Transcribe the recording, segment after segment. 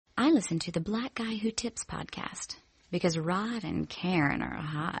I listen to the Black Guy Who Tips podcast because Rod and Karen are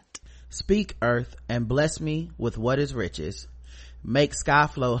hot. Speak, earth, and bless me with what is riches. Make sky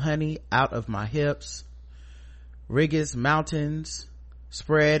flow honey out of my hips. Rigged mountains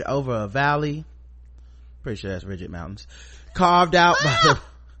spread over a valley. Pretty sure that's Rigid Mountains. Carved out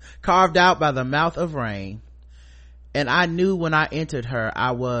by the mouth of rain. And I knew when I entered her,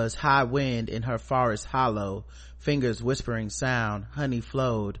 I was high wind in her forest hollow. Fingers whispering sound, honey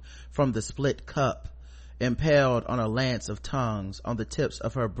flowed from the split cup, impaled on a lance of tongues, on the tips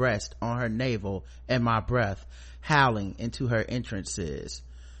of her breast, on her navel, and my breath howling into her entrances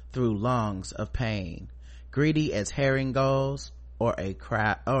through lungs of pain. Greedy as herring gulls or a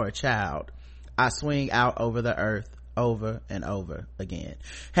child, I swing out over the earth over and over again.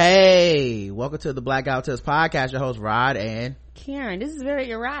 Hey, welcome to the Black Guy Who Tips podcast. Your host Rod and Karen. This is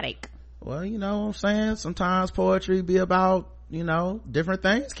very erotic. Well, you know what I'm saying, sometimes poetry be about, you know, different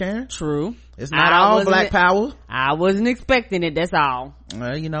things, Karen. True. It's not all black power. I wasn't expecting it, that's all.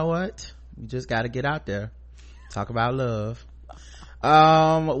 Well, you know what, you just got to get out there, talk about love.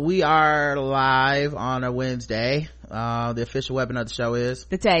 We are live on a Wednesday. The official weapon of the show is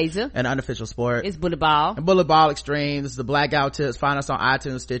the taser. An unofficial sport is bullet ball. And bullet ball extreme. This is the Black Guy Who Tips. Find us on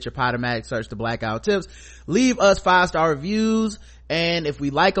iTunes, Stitcher, Podomatic. Search the Black Guy Who Tips. Leave us 5-star reviews, and if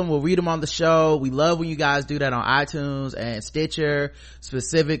we like them, we'll read them on the show. We love when you guys do that on iTunes and Stitcher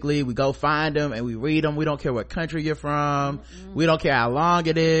specifically. We go find them and we read them. We don't care what country you're from. We don't care how long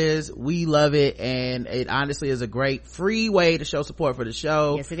it is. We love it, and it honestly is a great free way to show support for the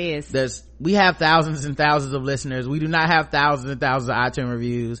show. Yes, it is. We have thousands and thousands of listeners. We do not have thousands and thousands of iTunes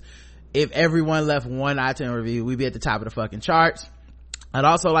reviews. If everyone left one iTunes review, we'd be at the top of the fucking charts. I'd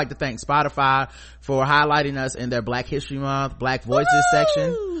also like to thank Spotify for highlighting us in their Black History Month Black Voices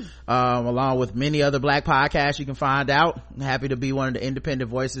section, along with many other black podcasts you can find out. I'm happy to be one of the independent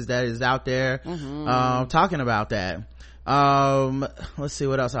voices that is out there talking about that. Let's see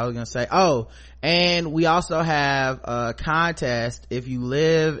what else I was gonna say. And we also have a contest if you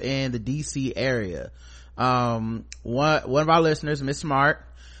live in the DC area. One of our listeners, Miss Smart,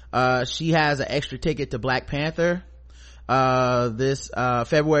 she has an extra ticket to Black Panther this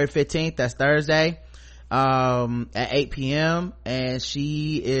February 15th, that's Thursday, at 8 p.m. and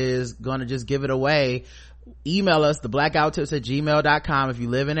she is gonna just give it away. Email us, theblackguywhotips@gmail.com if you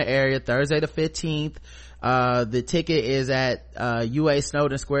live in the area. Thursday the 15th. The ticket is at UA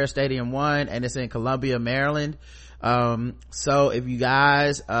Snowden Square Stadium 1, and it's in Columbia, Maryland. So if you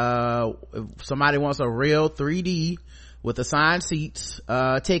guys if somebody wants a real 3D with assigned seats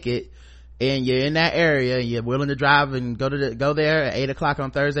ticket, and you're in that area and you're willing to drive and go there at 8 o'clock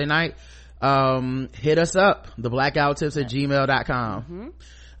on Thursday night, hit us up, theblackguywhotips@gmail.com.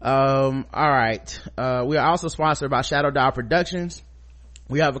 All right, we are also sponsored by Shadow Dog Productions.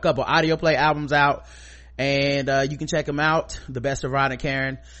 We have a couple audio play albums out, and you can check them out. The Best of Rod and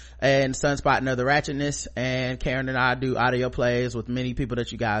Karen and Sunspot and Other Ratchetness, and Karen and I do audio plays with many people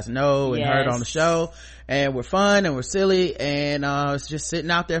that you guys know and heard on the show, and we're fun and we're silly, and it's just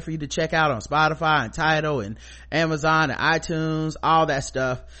sitting out there for you to check out on Spotify and Tidal and Amazon and iTunes, all that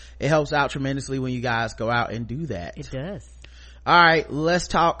stuff. It helps out tremendously when you guys go out and do that. It does. All right, let's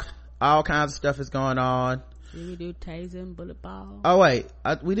talk. All kinds of stuff is going on. Did we do taser and bullet ball? Oh wait,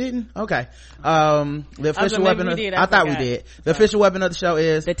 we didn't? Okay. The official weapon of, I thought we did. The official weapon of the show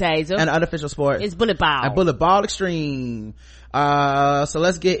is the taser, and the unofficial sport is bullet ball. And bullet ball extreme. So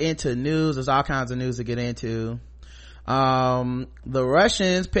let's get into news. There's all kinds of news to get into. The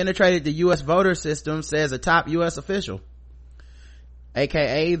Russians penetrated the U.S. voter system, says a top U.S. official.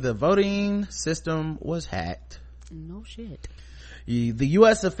 AKA the voting system was hacked. No shit. The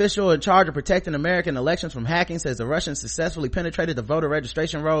U.S. official in charge of protecting American elections from hacking says the Russians successfully penetrated the voter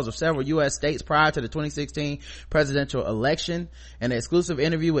registration rolls of several U.S. states prior to the 2016 presidential election. In an exclusive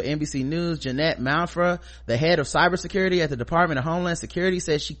interview with NBC News, Jeanette Manfra, the head of cybersecurity at the Department of Homeland Security,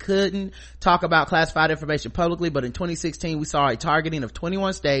 said she couldn't talk about classified information publicly, but in 2016 we saw a targeting of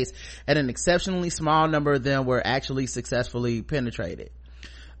 21 states, and an exceptionally small number of them were actually successfully penetrated.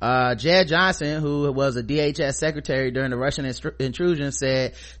 Jed Johnson, who was a DHS secretary during the Russian intrusion,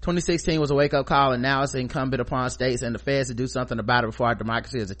 said 2016 was a wake-up call, and now it's incumbent upon states and the feds to do something about it before our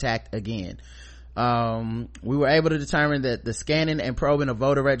democracy is attacked again. We were able to determine that the scanning and probing of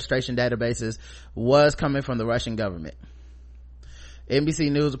voter registration databases was coming from the Russian government. NBC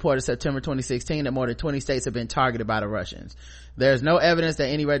News reported September 2016 that more than 20 states have been targeted by the Russians. There's no evidence that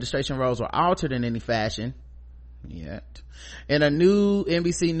any registration rolls were altered in any fashion yet. In a new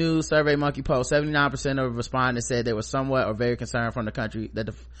NBC News Survey Monkey poll, 79% of respondents said they were somewhat or very concerned from the country that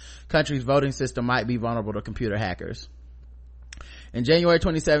the country's voting system might be vulnerable to computer hackers. In January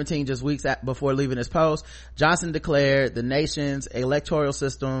 2017, just weeks before leaving his post, Johnson declared the nation's electoral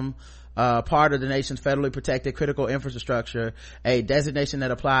system part of the nation's federally protected critical infrastructure, a designation that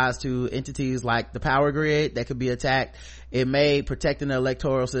applies to entities like the power grid that could be attacked. It made protecting the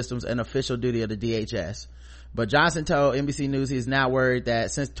electoral systems an official duty of the DHS. But Johnson told NBC News he's now worried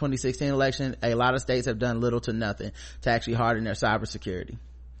that since the 2016 election, a lot of states have done little to nothing to actually harden their cybersecurity.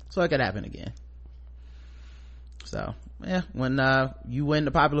 So it could happen again. So, yeah, when you win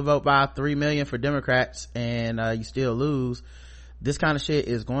the popular vote by 3 million for Democrats and you still lose, this kind of shit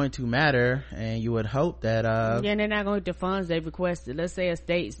is going to matter, and you would hope that yeah, and they're not going to get the funds they've requested. Let's say a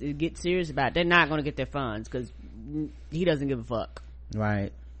state get serious about it, they're not going to get their funds because he doesn't give a fuck,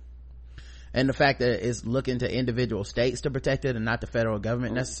 right? And the fact that it's looking to individual states to protect it and not the federal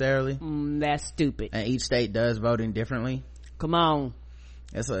government necessarily, that's stupid. And each state does voting differently. Come on,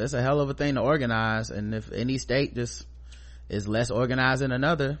 it's a hell of a thing to organize, and if any state just is less organized than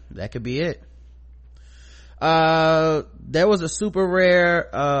another, that could be it. There was a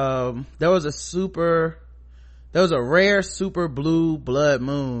rare super blue blood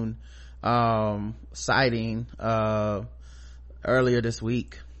moon sighting earlier this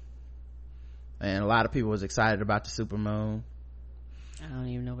week, and a lot of people was excited about the super moon. I don't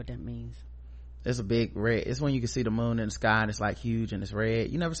even know what that means. It's a big red, it's when you can see the moon in the sky and it's like huge and it's red.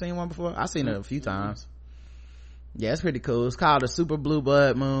 You never seen one before? I've seen it a few times. Yeah, it's pretty cool. It's called a super blue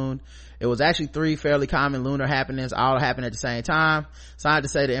blood moon. It was actually 3 fairly common lunar happenings, all happened at the same time.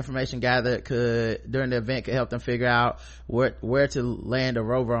 Scientists say the information gathered during the event could help them figure out where to land a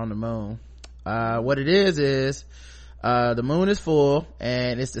rover on the moon. What it is the moon is full,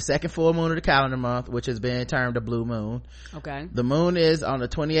 and it's the second full moon of the calendar month, which has been termed a blue moon. Okay. The moon is on a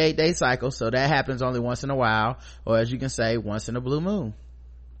 28-day cycle, so that happens only once in a while, or as you can say, once in a blue moon.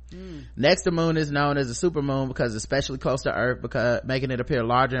 Next, the moon is known as a supermoon because it's especially close to Earth, making it appear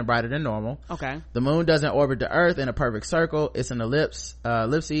larger and brighter than normal. Okay. The moon doesn't orbit the Earth in a perfect circle. It's an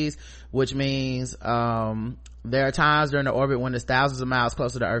ellipses, which means there are times during the orbit when it's thousands of miles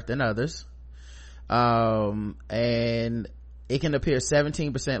closer to Earth than others. And it can appear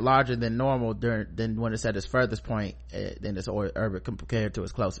 17% larger than normal than when it's at its furthest point than its orbit compared to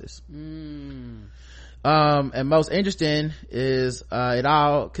its closest. And most interesting is it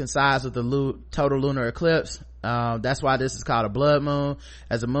all coincides with the total lunar eclipse. That's why this is called a blood moon.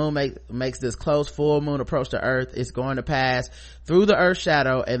 As the moon makes this close full moon approach to Earth, it's going to pass through the Earth's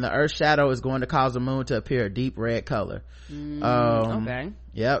shadow, and the Earth's shadow is going to cause the moon to appear a deep red color. Okay.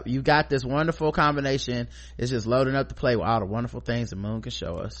 Yep, you got this wonderful combination. It's just loading up the plate with all the wonderful things the moon can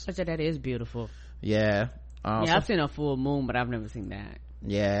show us. I said that is beautiful. Yeah. Yeah, I've seen a full moon, but I've never seen that.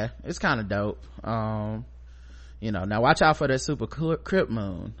 Yeah, it's kind of dope. Now watch out for that super crypt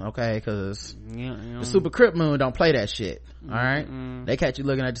moon, okay? Because the super crypt moon don't play that shit. All right, they catch you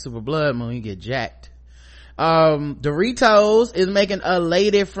looking at the super blood moon, you get jacked. Doritos is making a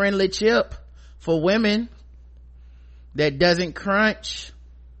lady friendly chip for women that doesn't crunch.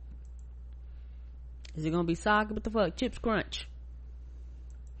 Is it gonna be soggy? What the fuck? Chips crunch?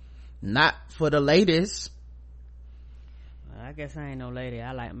 Not for the ladies. I guess I ain't no lady.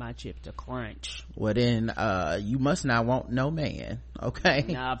 I like my chips to crunch. Well then, you must not want no man, okay?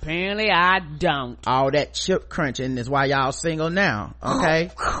 No, apparently I don't. All that chip crunching is why y'all single now,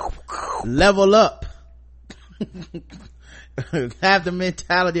 okay? Level up. Have the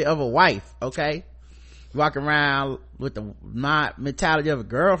mentality of a wife, okay? Walk around with the mentality of a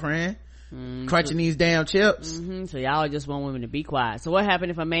girlfriend. Crunching these damn chips. So y'all just want women to be quiet. So what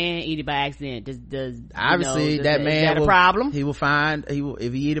happened if a man eat it by accident? Does obviously that man is that a problem? He will find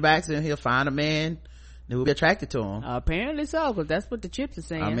if he eat it by accident, he'll find a man who will be attracted to him. Apparently so, because that's what the chips are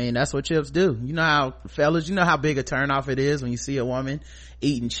saying. I mean, that's what chips do. You know how fellas, you know how big a turnoff it is when you see a woman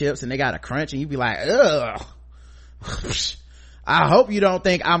eating chips and they got a crunch and you be like, ugh. I hope you don't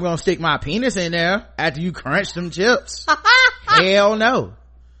think I'm gonna stick my penis in there after you crunch them chips. Hell no.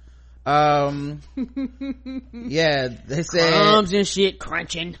 Yeah, they said crumbs and shit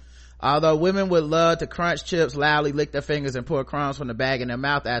crunching. Although women would love to crunch chips loudly, lick their fingers, and pour crumbs from the bag in their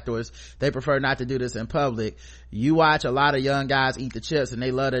mouth afterwards, they prefer not to do this in public. You watch a lot of young guys eat the chips and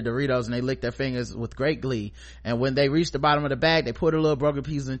they love their Doritos and they lick their fingers with great glee, and when they reach the bottom of the bag they put a little broken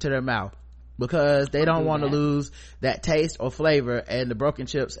pieces into their mouth because they don't want to lose that taste or flavor and the broken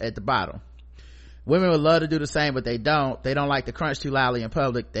chips at the bottom. Women would love to do the same, but they don't like to crunch too loudly in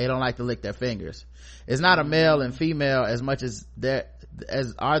public. They don't like to lick their fingers. It's not a male and female as much as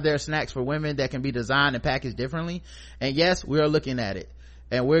are there snacks for women that can be designed and packaged differently. And yes, we are looking at it,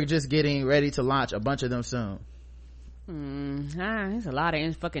 and we're just getting ready to launch a bunch of them soon. There's a lot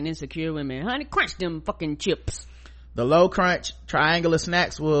of fucking insecure women. Honey, crunch them fucking chips. The low crunch triangular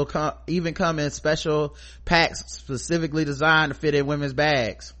snacks will even come in special packs specifically designed to fit in women's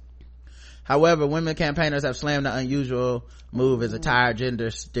bags. However, women campaigners have slammed the unusual move as a tired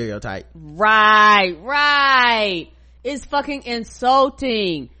gender stereotype. Right. It's fucking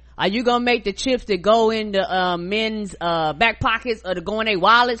insulting. Are you gonna make the chips that go into men's back pockets or to go in their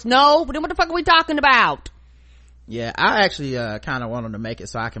wallets? No. But then what the fuck are we talking about? Yeah, I actually kind of want them to make it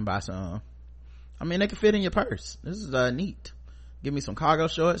so I can buy some. I mean, they can fit in your purse. This is neat. Give me some cargo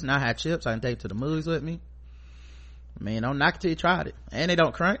shorts, and I have chips I can take to the movies with me. I mean, don't knock it till you tried it. And they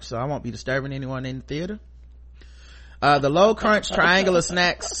don't crunch, so I won't be disturbing anyone in the theater. The low crunch triangular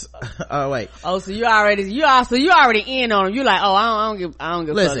snacks. Wait. Oh, so you already in on them. You like, oh, I don't give a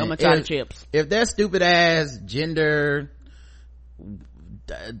fuck. I'm gonna try the chips. If their stupid ass gender,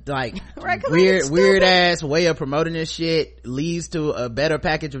 like weird ass way of promoting this shit leads to a better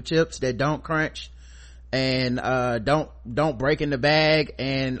package of chips that don't crunch and don't break in the bag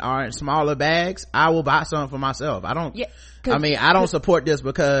and are in smaller bags, I will buy some for myself. I don't support this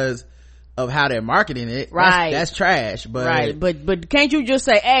because of how they're marketing it. Right. That's trash. But can't you just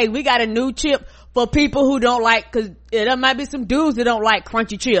say, hey, we got a new chip for people who don't like, cause there might be some dudes that don't like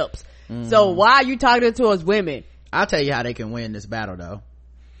crunchy chips. So why are you talking to us women? I'll tell you how they can win this battle though.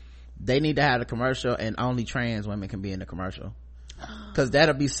 They need to have a commercial and only trans women can be in the commercial. Cause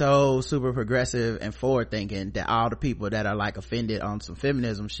that'll be so super progressive and forward thinking that all the people that are like offended on some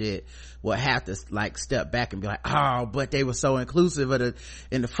feminism shit will have to like step back and be like, oh, but they were so inclusive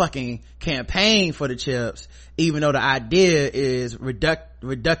in the fucking campaign for the chips, even though the idea is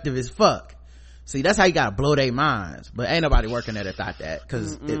reductive as fuck. See, that's how you gotta blow their minds. But ain't nobody working there that thought that.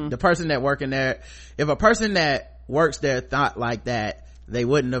 Cause the person that working there, if a person that works there thought like that, they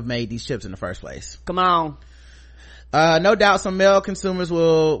wouldn't have made these chips in the first place. Come on. No doubt some male consumers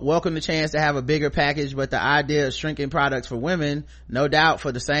will welcome the chance to have a bigger package, but the idea of shrinking products for women, no doubt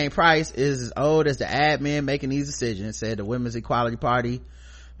for the same price, is as old as the admin making these decisions, said the Women's Equality Party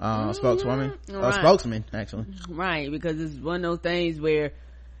spokeswoman. Right. Spokesman, actually. Right, because it's one of those things where,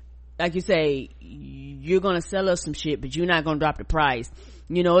 like you say, you're gonna sell us some shit, but you're not gonna drop the price.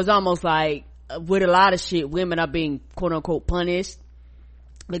 You know, it's almost like with a lot of shit, women are being quote unquote punished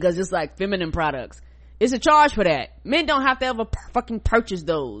because it's like feminine products. It's a charge for that. Men don't have to ever fucking purchase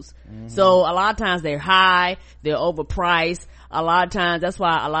those. So a lot of times they're high, they're overpriced. A lot of times, that's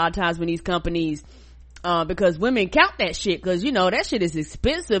why a lot of times when these companies, because women count that shit, cause you know, that shit is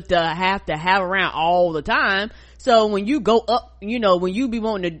expensive to have around all the time. So when you go up, you know, when you be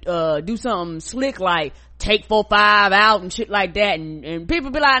wanting to, do something slick like take 4, 5 out and shit like that, and people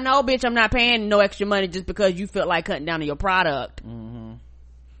be like, no bitch, I'm not paying no extra money just because you feel like cutting down on your product. Well,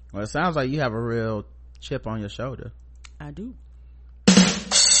 it sounds like you have a real chip on your shoulder. I do.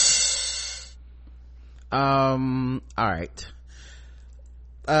 All right.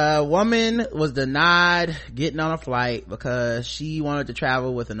 A woman was denied getting on a flight because she wanted to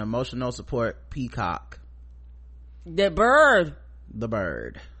travel with an emotional support peacock. The bird.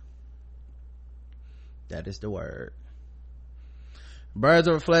 That is the word. Birds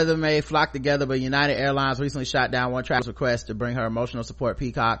of a feather may flock together, but United Airlines recently shot down one traveler's request to bring her emotional support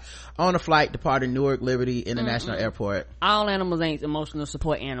peacock on a flight departing Newark Liberty International Airport. All animals ain't emotional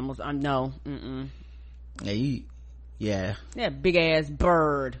support animals. No. Yeah. That big ass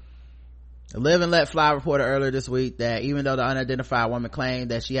bird. The Live and Let Fly reported earlier this week that even though the unidentified woman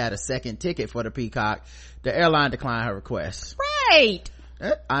claimed that she had a second ticket for the peacock, the airline declined her request. Right.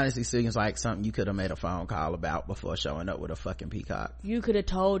 That honestly seems like something you could have made a phone call about before showing up with a fucking peacock. You could have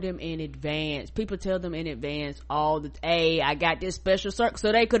told them in advance. People tell them in advance all the, hey, I got this special circle,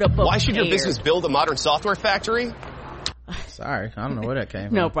 so they could have prepared. Why should your business build a modern software factory? Sorry, I don't know where that came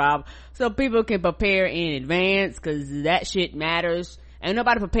from. No problem. So people can prepare in advance, cause that shit matters. Ain't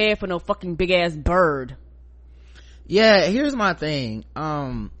nobody prepared for no fucking big ass bird. Yeah, here's my thing.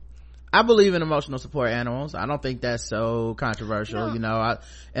 I believe in emotional support animals. I don't think that's so controversial, no. You know,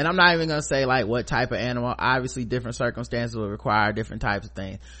 and I'm not even gonna say like what type of animal. Obviously different circumstances will require different types of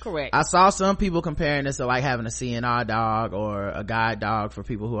things. Correct. I saw some people comparing this to like having a CNR dog or a guide dog for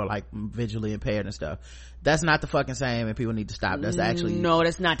people who are like visually impaired and stuff. That's not the fucking same, and people need to stop. That's actually, no,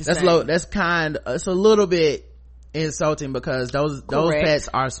 that's not the same. That's it's a little bit insulting because those pets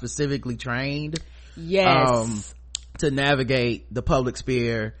are specifically trained. Yes. To navigate the public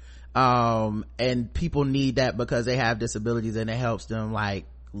sphere. And people need that because they have disabilities and it helps them like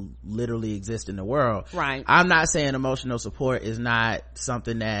literally exist in the world. Right. I'm not saying emotional support is not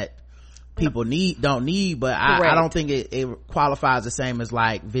something that people don't need, but I don't think it qualifies the same as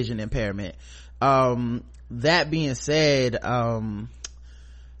like vision impairment. That being said, I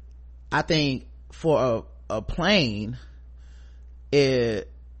think for a plane, as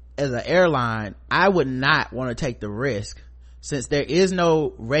an airline, I would not want to take the risk, since there is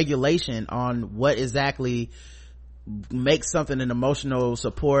no regulation on what exactly makes something an emotional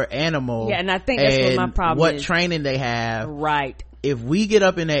support animal. Yeah, and I think that's what my problem is. What training they have. Right. If we get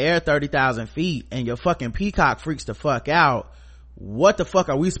up in the air 30,000 feet and your fucking peacock freaks the fuck out, what the fuck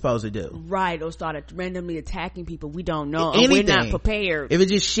are we supposed to do? Right. Or start randomly attacking people we don't know. Anything. We're not prepared. If it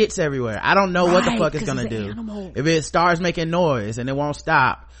just shits everywhere, I don't know what the fuck it's gonna do. Animal. If it starts making noise and it won't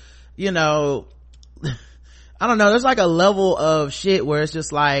stop, I don't know, there's like a level of shit where it's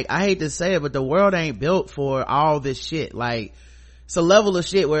just like, I hate to say it, but the world ain't built for all this shit. Like, it's a level of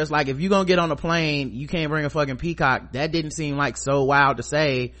shit where it's like, if you gonna get on a plane, you can't bring a fucking peacock. That didn't seem like so wild to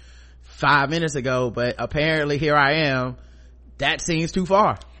say 5 minutes ago, but apparently here I am. That seems too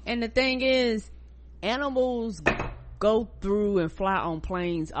far. And the thing is, animals go through and fly on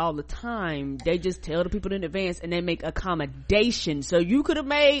planes all the time. They just tell the people in advance and they make accommodations. So you could have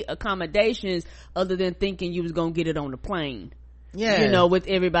made accommodations other than thinking you was gonna get it on the plane. Yeah. With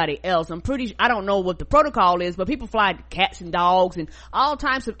everybody else. I don't know what the protocol is, but people fly cats and dogs and all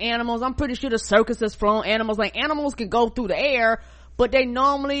types of animals. I'm pretty sure the circus has flown animals. Like, animals can go through the air, but they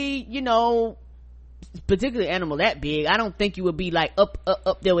normally, particularly animal that big, I don't think you would be like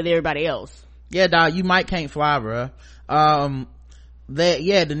up there with everybody else. Yeah, dog, you might can't fly, bruh.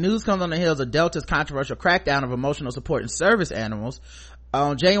 The news comes on the heels of Delta's controversial crackdown of emotional support and service animals.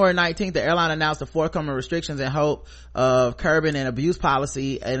 On January 19th, the airline announced the forthcoming restrictions in hope of curbing an abuse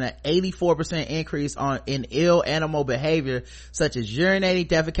policy and an 84% increase in ill animal behavior, such as urinating,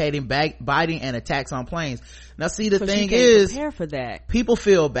 defecating, biting, and attacks on planes. Now, see, the thing is, prepare for that. People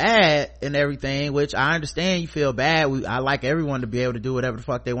feel bad and everything, which I understand. You feel bad. I like everyone to be able to do whatever the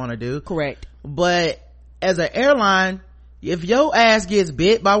fuck they want to do. Correct. But as an airline, if your ass gets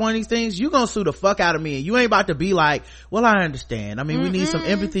bit by one of these things, you gonna sue the fuck out of me, and you ain't about to be like, well, I understand. I mean, we need some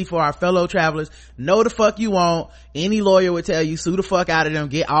empathy for our fellow travelers. No, the fuck you won't. Any lawyer would tell you, sue the fuck out of them,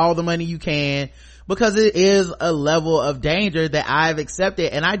 get all the money you can, because it is a level of danger that I've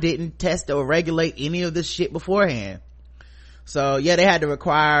accepted, and I didn't test or regulate any of this shit beforehand. So yeah, they had to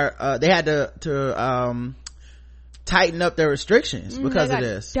require, they had to tighten up their restrictions because of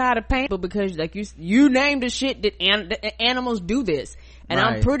this. Tired of pain, but because like you named the shit that animals do this, and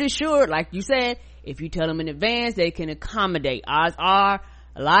right. I'm pretty sure, like you said, if you tell them in advance, they can accommodate. Odds are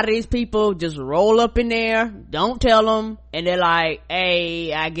a lot of these people just roll up in there, don't tell them, and they're like,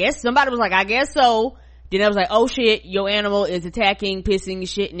 hey, I guess somebody was like, I guess so. Then I was like, oh shit, your animal is attacking, pissing and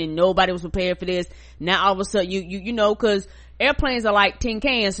shitting, and nobody was prepared for this. Now all of a sudden you know, cause airplanes are like tin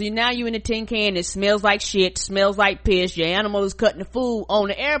cans, so now you in a tin can, it smells like shit, smells like piss, your animal is cutting the food on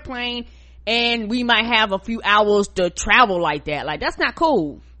the airplane, and we might have a few hours to travel like that. Like, that's not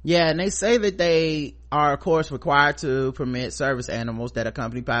cool. Yeah, and they say that they are, of course, required to permit service animals that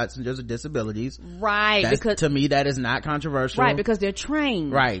accompany passengers with disabilities. Right. Because to me, that is not controversial. Right, because they're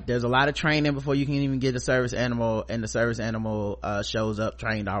trained. Right. There's a lot of training before you can even get a service animal, and the service animal shows up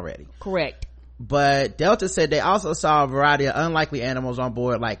trained already. Correct. But Delta said they also saw a variety of unlikely animals on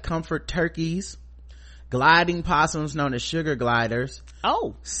board, like comfort turkeys, gliding possums known as sugar gliders,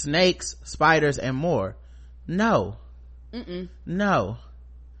 snakes, spiders, and more. No. No.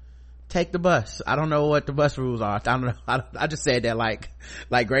 Take the bus. I don't know what the bus rules are. I don't know. I just said that like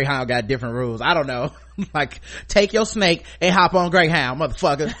Greyhound got different rules. I don't know. Like, take your snake and hop on Greyhound,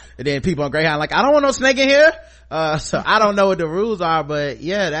 motherfucker. And then people on Greyhound like, I don't want no snake in here. So I don't know what the rules are, but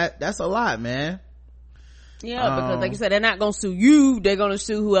yeah, that's a lot, man. Yeah, because like you said, they're not gonna sue you, they're gonna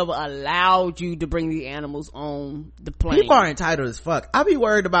sue whoever allowed you to bring the animals on the plane. People are entitled as fuck. I be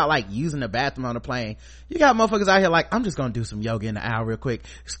worried about like using the bathroom on the plane. You got motherfuckers out here like, I'm just gonna do some yoga in the aisle real quick.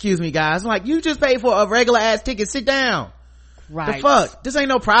 Excuse me, guys. I'm like, you just paid for a regular ass ticket, sit down. Right. The fuck? This ain't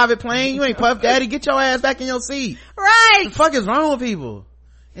no private plane. You ain't Puff Daddy. Get your ass back in your seat. Right. The fuck is wrong with people?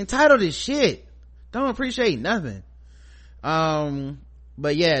 Entitled as shit. Don't appreciate nothing.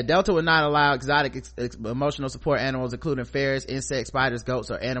 But yeah, Delta would not allow exotic emotional support animals, including ferrets, insects, spiders,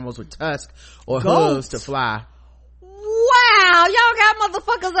 goats, or animals with tusks or hooves to fly. Wow, y'all got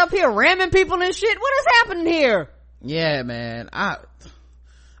motherfuckers up here ramming people and shit. What is happening here? Yeah, man.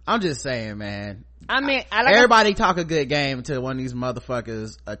 I'm just saying, man. I mean, everybody talk a good game until one of these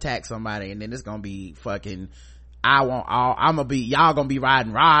motherfuckers attack somebody, and then it's gonna be fucking, y'all gonna be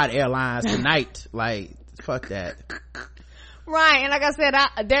riding Rod Airlines tonight. Like, fuck that. Right. And like I said,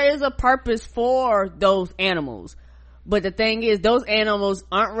 there is a purpose for those animals, but the thing is, those animals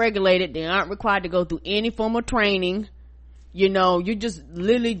aren't regulated. They aren't required to go through any form of training. You know, you just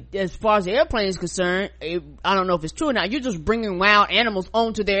literally, as far as the airplane is concerned, I don't know if it's true or not, you're just bringing wild animals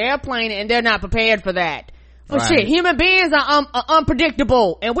onto their airplane, and they're not prepared for that. Well, right. Shit, human beings are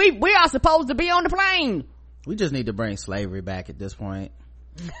unpredictable, and we are supposed to be on the plane. We just need to bring slavery back at this point.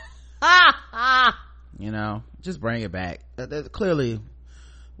 You know, just bring it back. Clearly,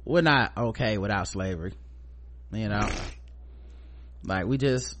 we're not okay without slavery. You know, like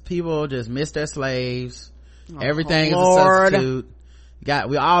people just miss their slaves. Everything is a substitute.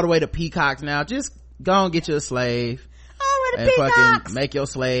 We're all the way to peacocks now. Just go and get you a slave. And fucking make your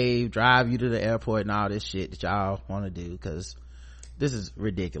slave drive you to the airport and all this shit that y'all want to do, because this is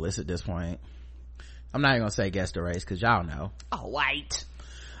ridiculous at this point. I'm not even gonna say guess the race, because y'all know. Oh, white.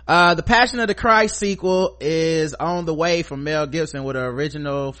 The Passion of the Christ sequel is on the way from Mel Gibson with the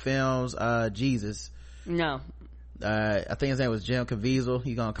original film's Jesus. No. I think his name was Jim Caviezel.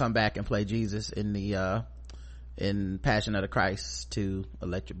 He's gonna come back and play Jesus in the in Passion of the Christ 2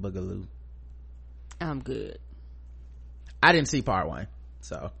 Electric Boogaloo. I'm good. I didn't see part 1,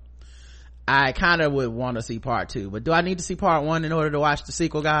 so I kind of would want to see part 2, but do I need to see part 1 in order to watch the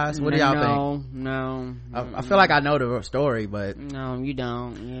sequel, guys? What do y'all think? No. I feel like I know the story, but no, you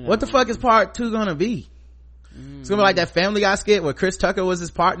don't. What the fuck is part 2 gonna be? It's gonna be like that Family Guy skit where Chris Tucker was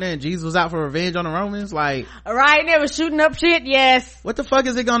his partner and Jesus was out for revenge on the Romans. Like, right, they were shooting up shit. Yes. What the fuck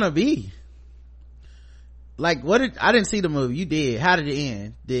is it gonna be? Like, I didn't see the movie. You did. How did it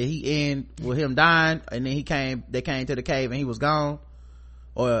end? Did he end with him dying and then they came to the cave and he was gone?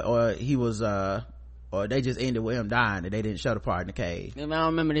 Or he was, or they just ended with him dying and they didn't show the part in the cave? I don't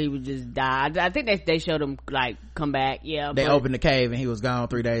remember that he would just die. I think they showed him, like, come back. Yeah. They opened the cave and he was gone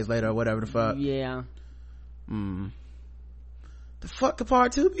 3 days later or whatever the fuck. Yeah. The fuck could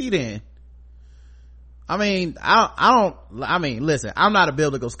part 2 be then? I mean, listen, I'm not a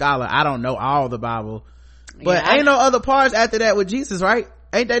biblical scholar. I don't know all the Bible. But ain't no other parts after that with Jesus, right?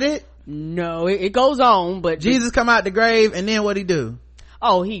 Ain't that it? No, it goes on, but Jesus come out the grave and then what'd he do?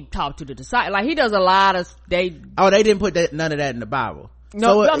 Oh, he talked to the disciples. Like, he does a lot of, they didn't put none of that in the Bible.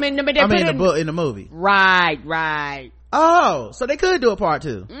 No, so I mean, in the movie. Right. Oh, so they could do a part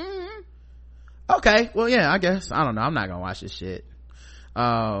 2. Okay, well, yeah, I guess. I don't know. I'm not gonna watch this shit.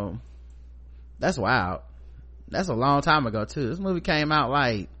 That's wild. That's a long time ago too. This movie came out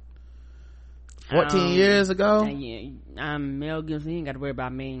like 14 years ago. Yeah, I'm Mel Gibson. You ain't got to worry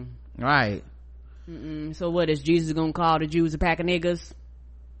about me. Right. So what is Jesus gonna call the Jews a pack of niggas?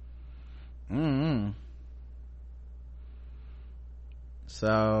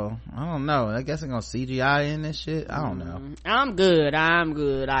 So I don't know. I guess I'm gonna CGI in this shit. I don't know. I'm good.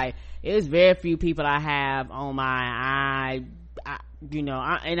 There's very few people I have on my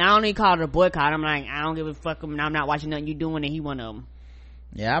and I don't even call it a boycott. I'm like, I don't give a fuck. I'm not watching nothing you doing, and he one of them.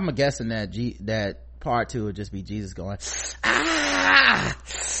 Yeah, I'm guessing that part 2 would just be Jesus going,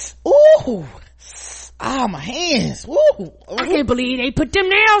 my hands, woo! I can't believe they put them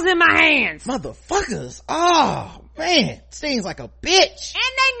nails in my hands, motherfuckers. Oh man, stings like a bitch,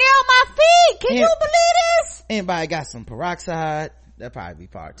 and they nailed my feet. Can you believe this? Anybody got some peroxide? That'd probably be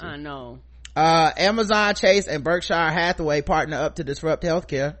part 2. I know. Amazon, Chase, and Berkshire Hathaway partner up to disrupt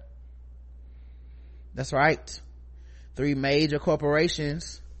healthcare. That's right. 3 major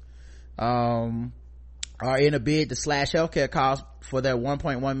corporations are in a bid to slash healthcare costs for their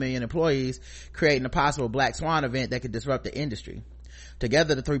 1.1 million employees, creating a possible black swan event that could disrupt the industry.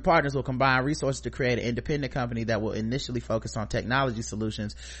 Together, the 3 partners will combine resources to create an independent company that will initially focus on technology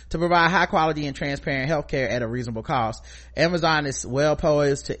solutions to provide high quality and transparent healthcare at a reasonable cost. Amazon is well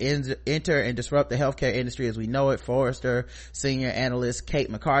poised to enter and disrupt the healthcare industry as we know it, Forrester senior analyst Kate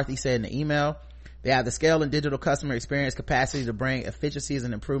McCarthy said in the email. They have the scale and digital customer experience capacity to bring efficiencies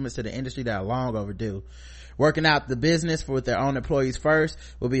and improvements to the industry that are long overdue. Working out the business with their own employees first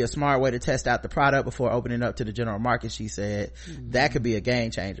will be a smart way to test out the product before opening up to the general market, she said. That could be a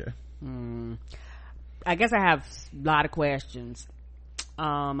game changer. I guess I have a lot of questions.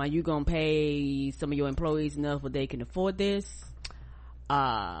 Are you gonna pay some of your employees enough where they can afford this?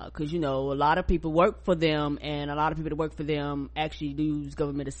 Cause a lot of people work for them, and a lot of people that work for them actually lose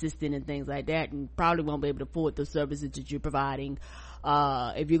government assistance and things like that, and probably won't be able to afford the services that you're providing.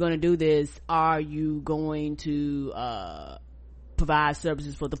 If you're going to do this, are you going to provide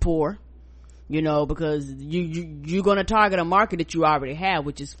services for the poor? Because you're going to target a market that you already have,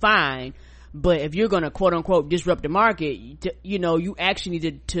 which is fine. But if you're going to quote unquote disrupt the market, you actually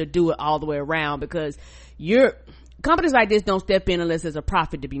need to do it all the way around, because companies like this don't step in unless there's a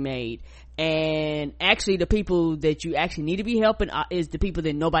profit to be made. And actually the people that you actually need to be helping is the people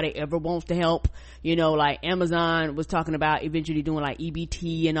that nobody ever wants to help. Like Amazon was talking about eventually doing like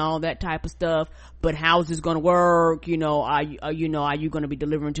EBT and all that type of stuff, but how's this going to work? Are you going to be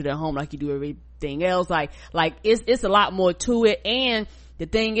delivering to their home like you do everything else? Like it's a lot more to it. And the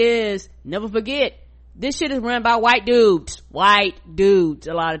thing is, never forget, this shit is run by white dudes a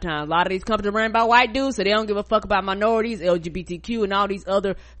lot of times. A lot of these companies are run by white dudes, so they don't give a fuck about minorities, LGBTQ, and all these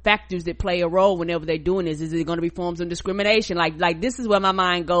other factors that play a role whenever they're doing this. Is it going to be forms of discrimination? Like this is where my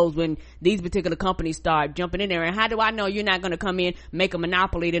mind goes when these particular companies start jumping in there. And how do I know you're not going to come in, make a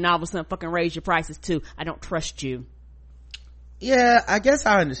monopoly, then all of a sudden fucking raise your prices too? I don't trust you. Yeah, I guess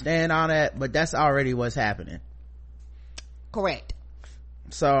I understand all that, but that's already what's happening. Correct.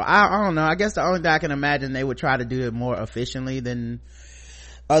 So I don't know. I guess the only thing I can imagine, they would try to do it more efficiently than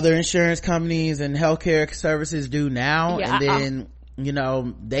other insurance companies and healthcare services do now. Yeah, and then you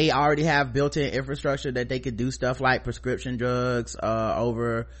know, they already have built-in infrastructure that they could do stuff like prescription drugs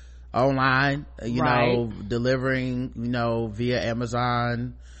over online, you know, delivering, you know, via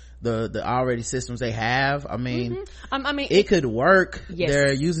Amazon, the already systems they have. I mean, it could work. Yes.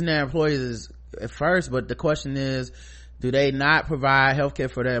 They're using their employees at first, but the question is, do they not provide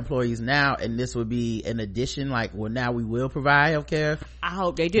healthcare for their employees now? And this would be an addition, like, well, now we will provide healthcare. I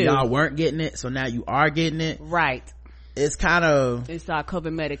hope they do. Y'all weren't getting it, so now you are getting it. Right. It's kind of, it's our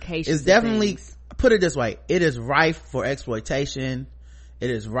COVID medication. It's definitely, put it this way, it is rife for exploitation. It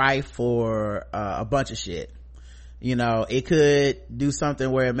is rife for a bunch of shit. You know, it could do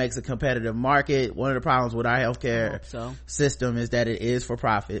something where it makes a competitive market. One of the problems with our healthcare system is that it is for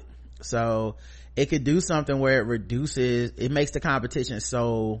profit. So it could do something where it makes the competition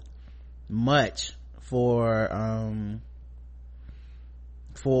so much for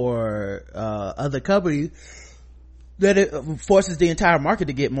other companies that it forces the entire market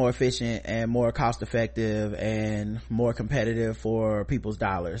to get more efficient and more cost effective and more competitive for people's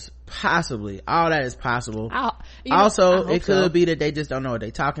dollars. Possibly. All that is possible. Also, it could be that they just don't know what they're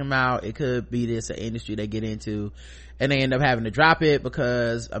talking about. It could be this an industry they get into and they end up having to drop it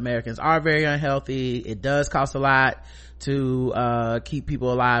because Americans are very unhealthy. It does cost a lot to keep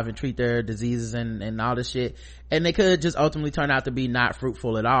people alive and treat their diseases and all this shit, and they could just ultimately turn out to be not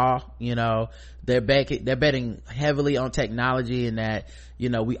fruitful at all. You know, they're betting heavily on technology and that, you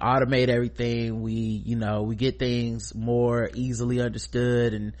know, we automate everything, we get things more easily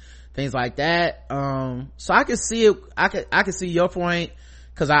understood and things like that. So I could see it. I could see your point,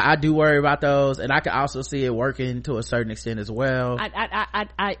 because I do worry about those, and I can also see it working to a certain extent as well.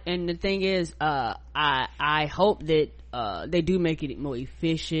 And the thing is, I hope that they do make it more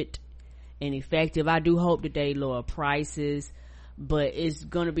efficient and effective. I do hope that they lower prices, but it's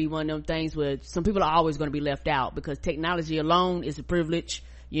going to be one of them things where some people are always going to be left out, because technology alone is a privilege,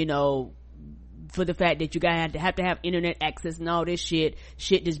 you know, for the fact that you gotta have to have internet access and all this shit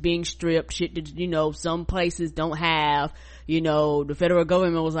that's being stripped, shit that, you know, some places don't have. You know, the federal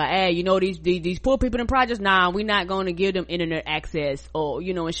government was like, hey, you know, these poor people in projects, nah, we're not going to give them internet access, or,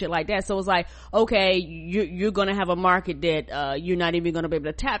 you know, and shit like that. So it's like, okay, you're going to have a market that you're not even going to be able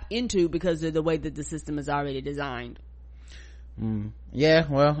to tap into because of the way that the system is already designed. Yeah,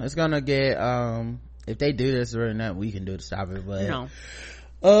 well, it's gonna get if they do this, there's nothing we can do to stop it.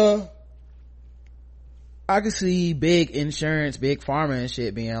 But I could see big insurance, big pharma and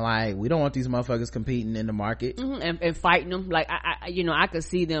shit being like, we don't want these motherfuckers competing in the market, and fighting them. Like, I could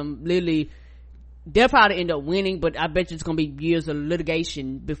see them literally, they'll probably end up winning, but I bet you it's gonna be years of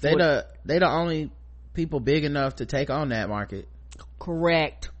litigation before they the only people big enough to take on that market.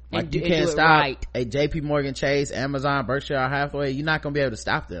 Correct. Like, you can't stop a JP Morgan Chase, Amazon, Berkshire Hathaway. You're not gonna be able to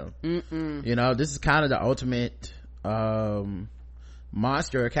stop them. You know, this is kind of the ultimate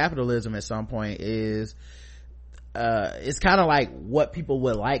monster of capitalism at some point. Is it's kind of like what people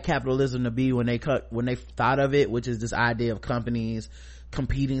would like capitalism to be when they thought of it, which is this idea of companies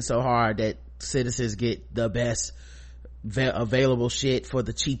competing so hard that citizens get the best available shit for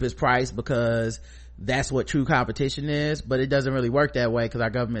the cheapest price, because that's what true competition is. But it doesn't really work that way, because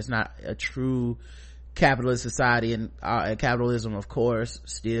our government's not a true capitalist society, and capitalism, of course,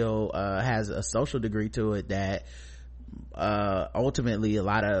 still has a social degree to it that ultimately a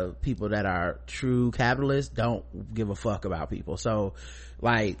lot of people that are true capitalists don't give a fuck about people. So,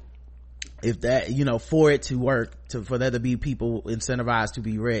 like, if that, you know, for it to work, for there to be people incentivized to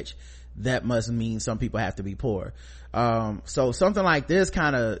be rich, that must mean some people have to be poor. So something like this,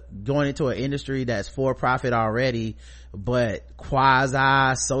 kind of going into an industry that's for profit already, but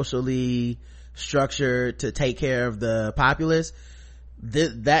quasi socially structured to take care of the populace,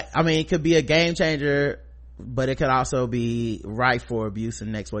 it could be a game changer, but it could also be ripe for abuse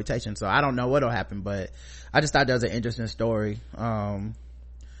and exploitation. So I don't know what'll happen, but I just thought that was an interesting story.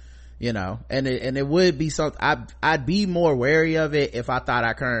 You know, and it would be something, I'd be more wary of it if I thought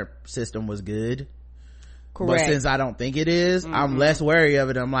our current system was good. Correct. But since I don't think it is, I'm less wary of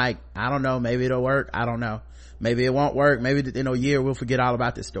it. I'm like, I don't know, maybe it'll work, I don't know, maybe it won't work, maybe in a year we'll forget all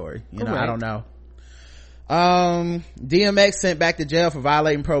about this story, you know. I don't know. DMX sent back to jail for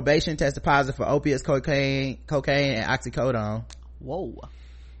violating probation, tested positive for opiates, cocaine and oxycodone. Whoa.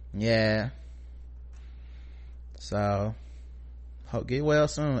 Yeah. So hope get well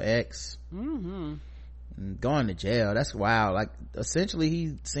soon, X. Going to jail, that's wild. Like, essentially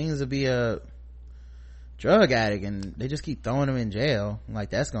he seems to be a drug addict and they just keep throwing him in jail. Like,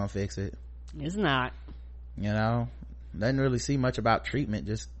 that's gonna fix it. It's not. Doesn't really see much about treatment,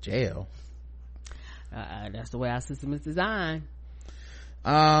 just jail. That's the way our system is designed.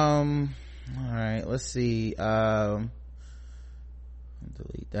 All right, let's see. Delete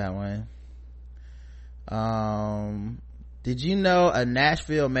that one. Did you know a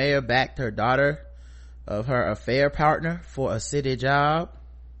Nashville mayor backed her daughter of her affair partner for a city job?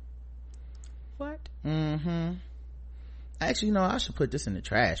 What? Actually, I should put this in the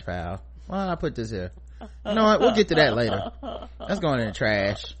trash pile. Why don't I put this here? You know what, we'll get to that later. That's going in the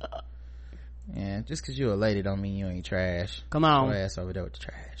trash. Yeah, just cause you're a lady don't mean you ain't trash. Come on. Your ass over there with the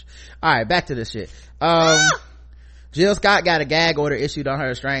trash. Alright, back to this shit. Jill Scott got a gag order issued on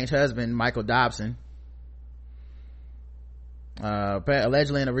her estranged husband, Michael Dobson.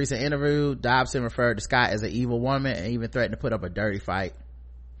 Allegedly in a recent interview, Dobson referred to Scott as an evil woman and even threatened to put up a dirty fight.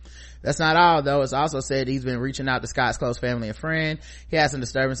 That's not all though. It's also said he's been reaching out to Scott's close family and friend. He has some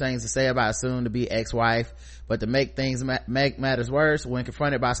disturbing things to say about his soon to be ex-wife, but to make things make matters worse, when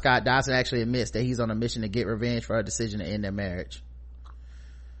confronted by Scott, Dobson actually admits that he's on a mission to get revenge for her decision to end their marriage.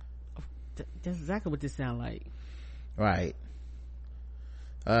 That's exactly what this sounds like. Right.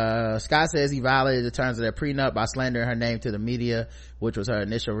 Scott says he violated the terms of their prenup by slandering her name to the media, which was her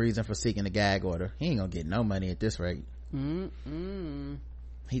initial reason for seeking the gag order. He ain't gonna get no money at this rate.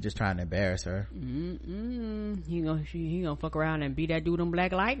 He just trying to embarrass her. He gonna fuck around and beat that dude on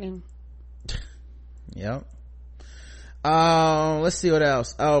Black Lightning. Yep. Let's see what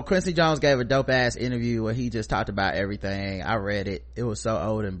else. Quincy Jones gave a dope ass interview where he just talked about everything. I read it. It was so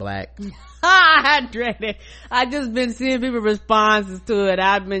old and black. I dread it. I just been seeing people's responses to it.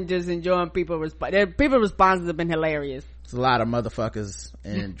 I've been just enjoying people's responses have been hilarious. There's a lot of motherfuckers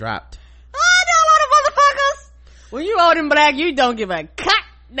and dropped. A lot of motherfuckers. When you old and black, you don't give a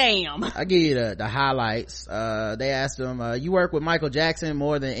damn. I give you the highlights. They asked him, you work with Michael Jackson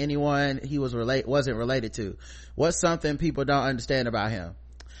more than anyone he wasn't related to. What's something people don't understand about him?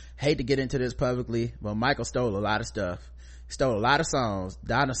 Hate to get into this publicly, but Michael stole a lot of stuff. He stole a lot of songs.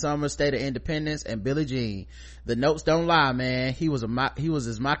 Donna Summer's State of Independence and Billie Jean. The notes don't lie, man. He was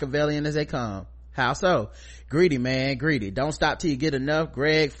as Machiavellian as they come. How so? Greedy, man, greedy. Don't stop till you get enough.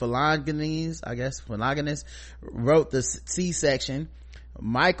 Greg Philongenes wrote the C-section.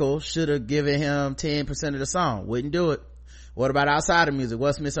 Michael should have given him 10% of the song. Wouldn't do it. What about outside of music?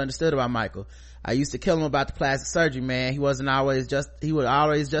 What's misunderstood about Michael? I used to kill him about the plastic surgery, man. He would always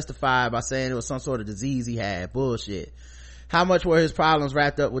justify by saying it was some sort of disease he had. Bullshit. How much were his problems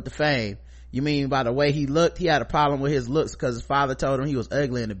wrapped up with the fame? You mean by the way he looked? He had a problem with his looks because his father told him he was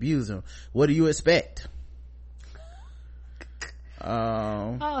ugly and abused him. What do you expect? His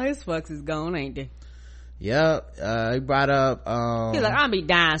fucks is gone, ain't they? Yep. He brought up he's like, I'll be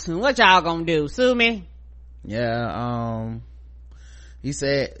dying soon. What y'all gonna do? Sue me? Yeah. He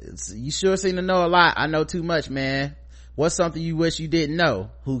said, you sure seem to know a lot. I know too much, man. What's something you wish you didn't know?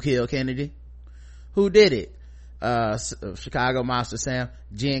 Who killed Kennedy? Who did it? Chicago Monster Sam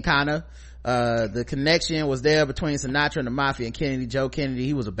Giancana. The connection was there between Sinatra and the mafia and Kennedy. Joe Kennedy,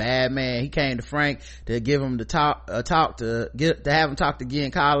 he was a bad man. He came to Frank to give him to have him talk to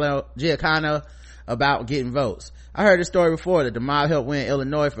Giancana about getting votes. I heard this story before that the mob helped win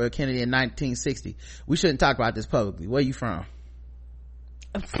Illinois for Kennedy in 1960. We shouldn't talk about this publicly. Where you from?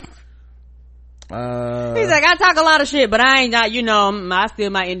 He's like, I talk a lot of shit, but I ain't not, I still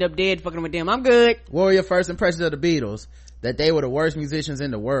might end up dead fucking with them. I'm good. What were your first impressions of the Beatles? That they were the worst musicians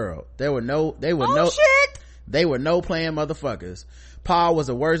in the world. They were no playing motherfuckers. Paul was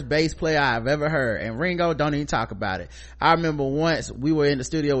the worst bass player I've ever heard, and Ringo, don't even talk about it. I remember once we were in the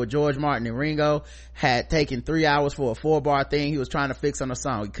studio with George Martin, and Ringo had taken 3 hours for a 4-bar thing he was trying to fix on a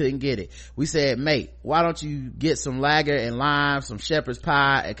song. He couldn't get it. We said, mate, why don't you get some lager and lime, some shepherd's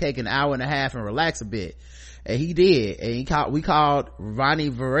pie, and take an hour and a half and relax a bit? And he did. And we called Ronnie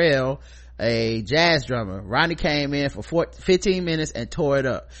Varel, a jazz drummer. Ronnie came in for 15 minutes and tore it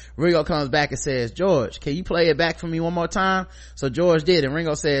up. Ringo comes back and says, George, can you play it back for me one more time? So George did, and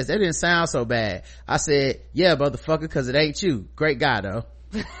Ringo says, that didn't sound so bad. I said, yeah, motherfucker, cause it ain't you. Great guy though.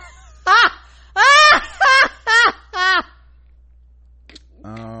 He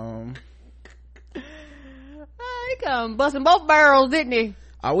come busting both barrels, didn't he?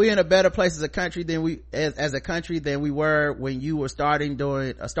 Are we in a better place as a country than we were when you were started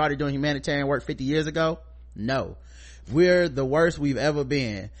doing humanitarian work 50 years ago? No, we're the worst we've ever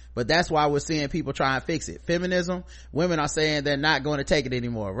been, but that's why we're seeing people try and fix it. Feminism, women are saying they're not going to take it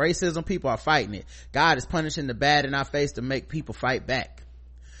anymore. Racism, people are fighting it. God is punishing the bad in our face to make people fight back.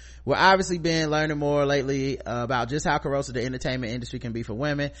 We're obviously been learning more lately about just how corrosive the entertainment industry can be for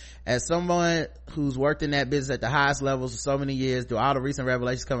women. As someone who's worked in that business at the highest levels for so many years, do all the recent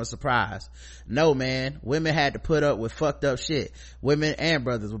revelations come as a surprise? No, man. Women had to put up with fucked up shit. Women and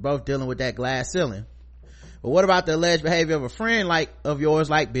brothers were both dealing with that glass ceiling. But what about the alleged behavior of a friend of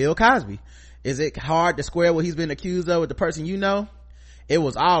yours like Bill Cosby? Is it hard to square what he's been accused of with the person you know? It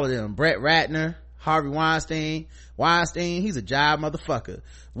was all of them. Brett Ratner, Harvey Weinstein, he's a jive motherfucker.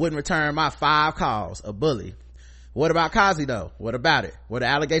 Wouldn't return my 5 calls. A bully. What about Cosby though? What about it? Were the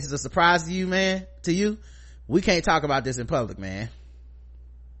allegations a surprise to you, man? To you? We can't talk about this in public, man.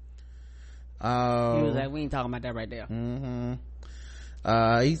 He was like, we ain't talking about that right there.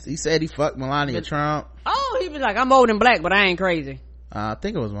 He said he fucked Melania Trump. Oh, he was like, I'm old and black, but I ain't crazy. I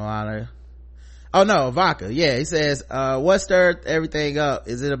think it was Melania. Oh no, Ivanka. Yeah, he says, what stirred everything up?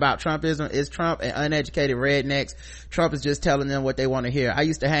 Is it about Trumpism? Is Trump and uneducated rednecks? Trump is just telling them what they want to hear. I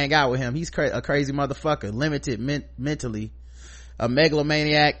used to hang out with him. He's a crazy motherfucker, limited mentally, a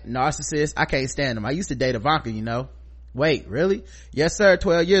megalomaniac, narcissist. I can't stand him. I used to date Ivanka, you know. Wait, really? Yes, sir.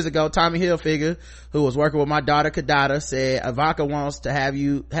 12 years ago, Tommy Hilfiger, who was working with my daughter Kadada, said Ivanka wants to have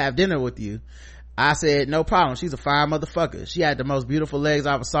dinner with you. I said, no problem. She's a fine motherfucker. She had the most beautiful legs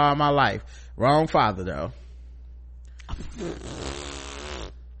I ever saw in my life. Wrong father though.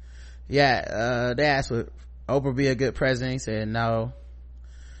 Yeah, they asked would Oprah be a good president. He said no.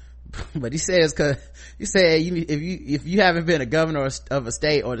 But he says, if you haven't been a governor of a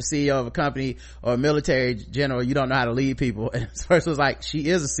state or the CEO of a company or a military general, you don't know how to lead people. And his first was like, she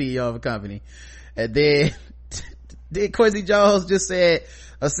is a CEO of a company. And then Quincy Jones just said,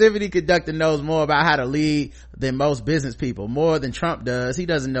 a symphony conductor knows more about how to lead than most business people, more than Trump does. He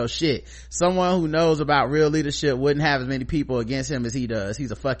doesn't know shit. Someone who knows about real leadership wouldn't have as many people against him as he does.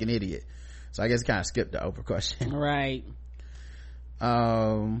 He's a fucking idiot. So I guess kind of skipped the Oprah question. Right.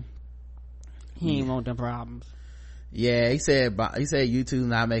 He ain't want them problems. Yeah, he said YouTube's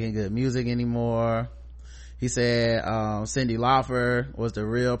not making good music anymore. He said Cyndi Lauper was the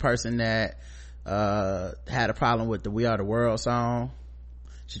real person that had a problem with the We Are the World song.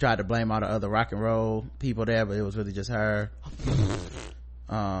 She tried to blame all the other rock and roll people there, but it was really just her.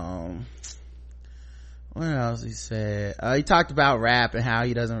 What else he said? He talked about rap and how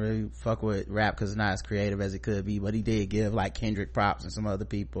he doesn't really fuck with rap because it's not as creative as it could be, but he did give like Kendrick props and some other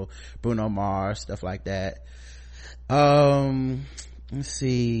people, Bruno Mars, stuff like that. Let's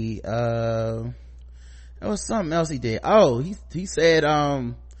see, there was something else he did. Oh, he said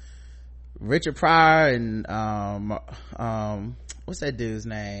Richard Pryor and what's that dude's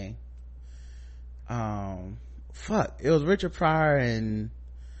name? It was Richard Pryor and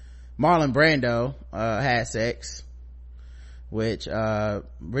Marlon Brando had sex, which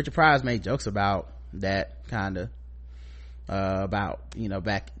Richard Pryor's made jokes about that, kind of about, you know,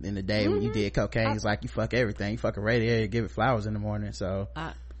 back in the day when you did cocaine. It's like you fuck everything, you fuck a radio, you give it flowers in the morning. So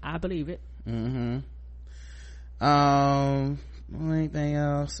I believe it. Anything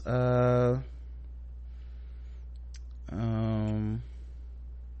else?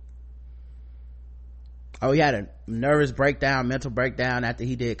 He had a nervous breakdown, mental breakdown after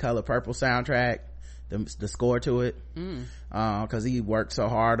he did Color Purple soundtrack, the score to it, because he worked so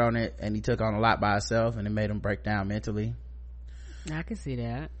hard on it and he took on a lot by himself and it made him break down mentally. I can see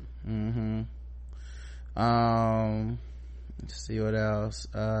that. Let's see what else.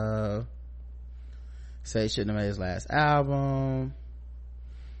 Say he shouldn't have made his last album.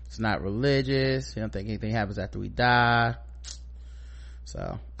 It's not religious. He don't think anything happens after we die.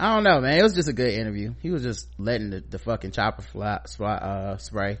 So I don't know, man. It was just a good interview. He was just letting the fucking chopper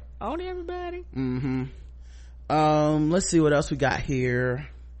spray on everybody. Let's see what else we got here.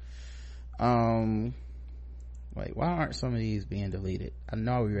 Wait, why aren't some of these being deleted? I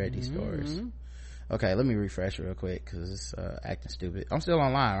know we read these stories. Okay, let me refresh real quick because it's acting stupid. I'm still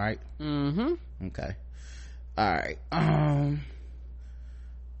online, right? Okay, all right.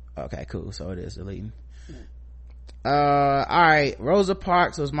 Okay, cool. So it is deleting. All right. Rosa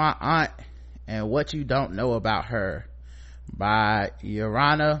Parks was my aunt and what you don't know about her by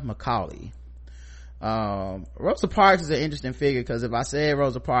Yorana Macaulay. Rosa Parks is an interesting figure because if I said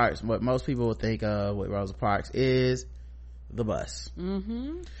Rosa Parks, what most people would think of with Rosa Parks is the bus.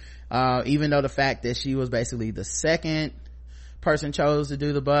 Even though the fact that she was basically the second person chose to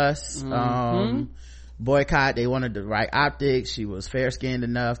do the bus, boycott, they wanted the right optics. She was fair skinned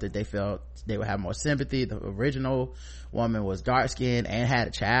enough that they felt they would have more sympathy. The original woman was dark skinned and had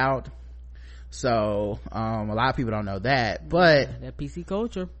a child, So a lot of people don't know that, but that PC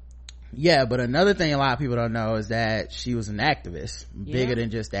culture. Yeah, but another thing a lot of people don't know is that she was an activist, bigger than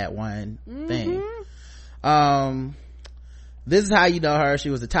just that one thing. This is how you know her.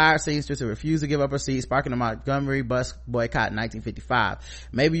 She was a tired seamstress who refused to give up her seat, sparking the Montgomery bus boycott in 1955.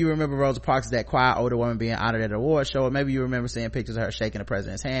 Maybe you remember Rosa Parks as that quiet older woman being honored at an award show, or maybe you remember seeing pictures of her shaking the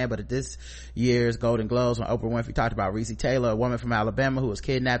president's hand. But at this year's Golden Globes, when Oprah Winfrey talked about Reese Taylor, a woman from Alabama who was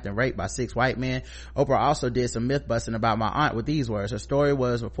kidnapped and raped by 6 white men, Oprah also did some myth busting about my aunt with these words. Her story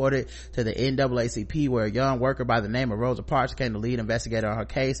was reported to the NAACP, where a young worker by the name of Rosa Parks became the lead investigator on her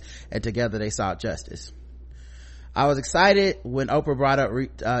case, and together they sought justice. I was excited when Oprah brought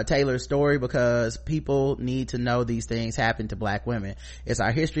up Taylor's story, because people need to know these things happen to black women. It's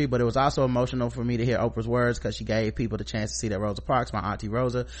our history, but it was also emotional for me to hear Oprah's words, because she gave people the chance to see that Rosa Parks, my auntie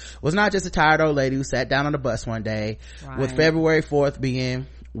Rosa, was not just a tired old lady who sat down on the bus one day. Right. With February 4th being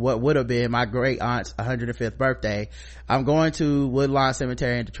what would have been my great aunt's 105th birthday, I'm going to Woodlawn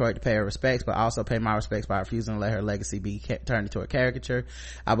Cemetery in Detroit to pay her respects, but also pay my respects by refusing to let her legacy be turned into a caricature.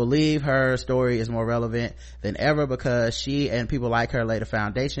 I believe her story is more relevant than ever, because she and people like her laid a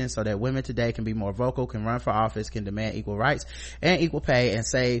foundation so that women today can be more vocal, can run for office, can demand equal rights and equal pay, and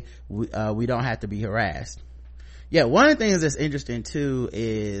say we don't have to be harassed. Yeah, one of the things that's interesting too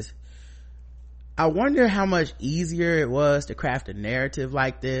is I wonder how much easier it was to craft a narrative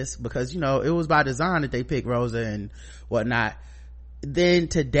like this, because, you know, it was by design that they picked Rosa and whatnot. Then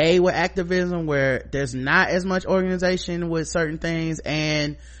today with activism, where there's not as much organization with certain things,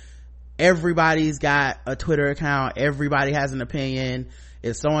 and everybody's got a Twitter account, everybody has an opinion.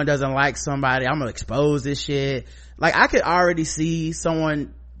 If someone doesn't like somebody, I'm gonna expose this shit. Like, I could already see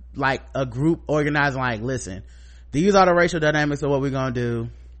someone, like a group organizing, like, listen, these are the racial dynamics of what we're gonna do.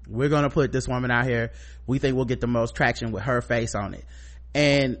 We're gonna put this woman out here. We think we'll get the most traction with her face on it.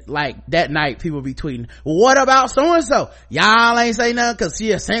 And like that night, people be tweeting, what about so and so? Y'all ain't say nothing because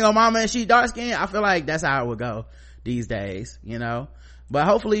she a single mama and she dark skinned. I feel like that's how it would go these days, you know. But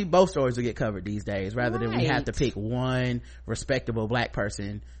hopefully both stories will get covered these days, rather than we have to pick one respectable black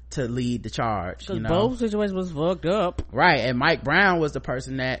person to lead the charge, you know. Both situations was fucked up, right? And Mike Brown was the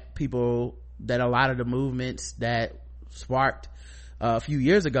person that a lot of the movements that sparked a few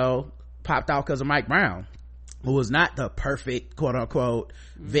years ago popped out because of Mike Brown, who was not the perfect quote unquote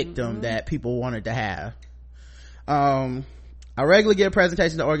victim that people wanted to have. I regularly give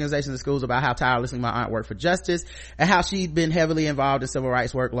presentations to organizations and schools about how tirelessly my aunt worked for justice, and how she'd been heavily involved in civil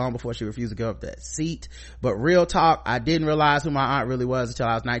rights work long before she refused to give up that seat. But real talk, I didn't realize who my aunt really was until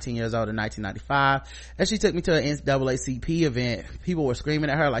I was 19 years old in 1995, and she took me to an NAACP event. People were screaming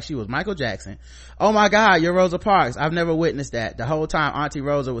at her like she was Michael Jackson. Oh my God, you're Rosa Parks. I've never witnessed that. The whole time Auntie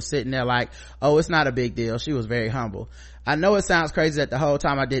Rosa was sitting there like, oh, it's not a big deal. She was very humble. I know it sounds crazy that the whole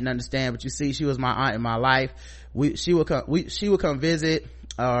time I didn't understand, but you see, she was my aunt in my life. She would come visit,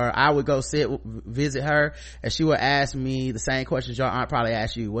 or I would go visit her, and she would ask me the same questions your aunt probably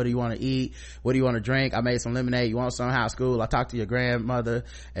asked you. What do you want to eat? What do you want to drink? I made some lemonade. You want some at school? I talked to your grandmother,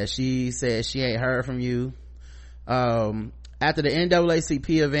 and she said she ain't heard from you. After the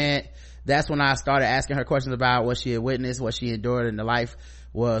NAACP event, that's when I started asking her questions about what she had witnessed, what she endured, and the life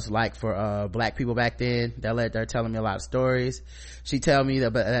was like for black people back then. That led to her telling me a lot of stories. She told me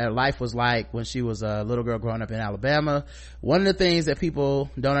that her life was like when she was a little girl growing up in Alabama. One of the things that people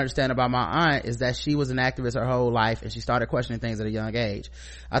don't understand about my aunt is that she was an activist her whole life, and she started questioning things at a young age.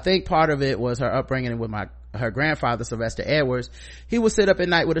 I think part of it was her upbringing with her grandfather, Sylvester Edwards. He would sit up at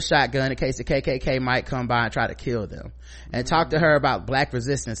night with a shotgun in case the KKK might come by and try to kill them, and talk to her about black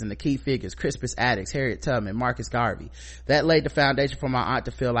resistance and the key figures, Crispus Attucks, Harriet Tubman, Marcus Garvey. That laid the foundation for my aunt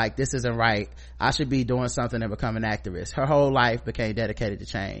to feel like this isn't right. I should be doing something and become an activist. Her whole life became dedicated to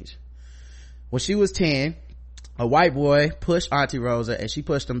change. When she was 10, a white boy pushed Auntie Rosa, and she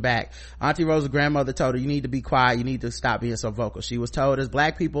pushed him back. Auntie Rosa's grandmother told her, you need to be quiet, you need to stop being so vocal. She was told as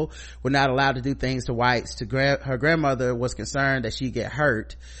black people were not allowed to do things to whites. Her grandmother was concerned that she'd get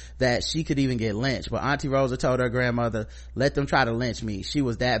hurt, that she could even get lynched. But Auntie Rosa told her grandmother, let them try to lynch me. She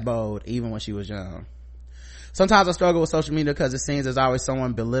was that bold even when she was young. Sometimes I struggle with social media because it seems there's always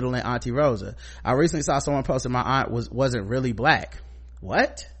someone belittling Auntie Rosa. I recently saw someone posted my aunt wasn't really black.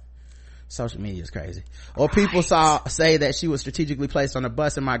 What? Social media is crazy. Or people say that she was strategically placed on a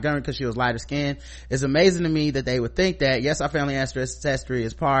bus in Montgomery because she was lighter skinned. It's amazing to me that they would think that. Yes, our family ancestry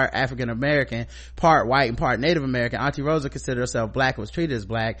is part African American, part white, and part Native American. Auntie Rosa considered herself black and was treated as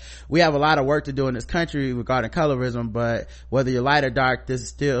black. We have a lot of work to do in this country regarding colorism, but whether you're light or dark, this is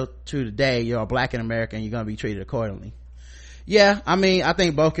still true today. You're a black and American, you're gonna be treated accordingly. Yeah, I mean, I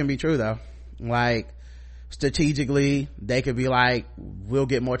think both can be true though. Like, strategically they could be like, we'll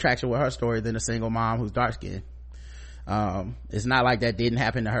get more traction with her story than a single mom who's dark skinned. It's not like that didn't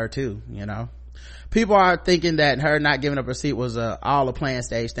happen to her too, you know. People are thinking that her not giving up her seat was all a planned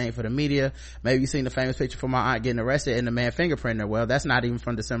stage thing for the media. Maybe you've seen the famous picture from my aunt getting arrested and the man fingerprinting her. Well, that's not even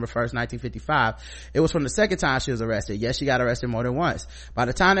from December 1st, 1955. It was from the second time she was arrested. Yes, she got arrested more than once. By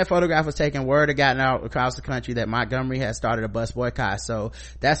the time that photograph was taken, word had gotten out across the country that Montgomery had started a bus boycott. So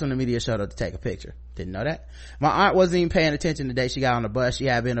that's when the media showed up to take a picture. Didn't know that. My aunt wasn't even paying attention the day she got on the bus. She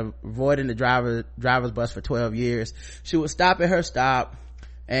had been avoiding the driver's bus for 12 years. She would stop at her stop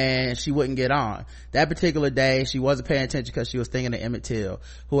and she wouldn't get on. That particular day, she wasn't paying attention because she was thinking of Emmett Till,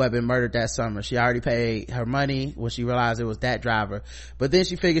 who had been murdered that summer. She already paid her money when she realized it was that driver. But then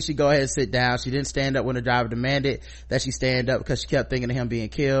she figured she'd go ahead and sit down. She didn't stand up when the driver demanded that she stand up because she kept thinking of him being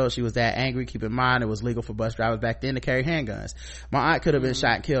killed. She was that angry. Keep in mind, it was legal for bus drivers back then to carry handguns. My aunt could have been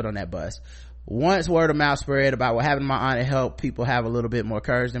shot and killed on that bus. Once word of mouth spread about what happened to my aunt, it helped people have a little bit more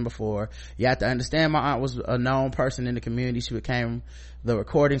courage than before. You have to understand, my aunt was a known person in the community. She became the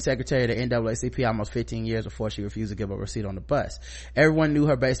recording secretary of the NAACP almost 15 years before she refused to give up her seat on the bus. Everyone knew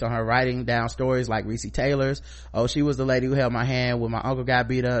her based on her writing down stories like Reese Taylor's. Oh, she was the lady who held my hand when my uncle got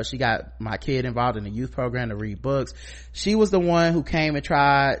beat up. She got my kid involved in the youth program to read books. She was the one who came and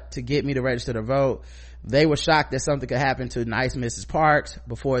tried to get me to register to vote. They were shocked that something could happen to nice Mrs. Parks.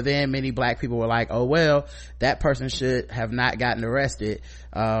 Before then, many black people were like, oh well, that person should have not gotten arrested.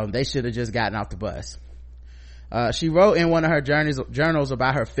 They should have just gotten off the bus. She wrote in one of her journals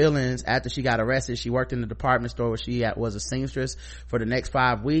about her feelings after she got arrested. She worked in the department store where she was a seamstress for the next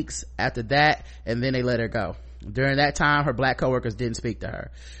 5 weeks after that, and then they let her go. During that time, her black coworkers didn't speak to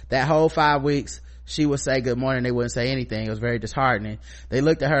her. That whole 5 weeks, she would say good morning, they wouldn't say anything. It was very disheartening. They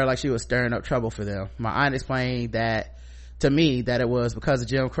looked at her like she was stirring up trouble for them. My aunt explained that to me that it was because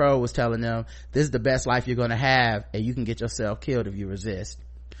Jim Crow was telling them, this is the best life you're going to have, and you can get yourself killed if you resist.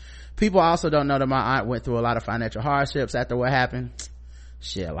 People also don't know that my aunt went through a lot of financial hardships after what happened.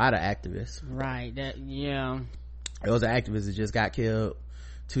 Shit, a lot of activists. Right, yeah. There was an activist that just got killed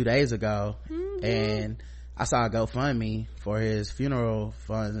 2 days ago, and I saw a GoFundMe for his funeral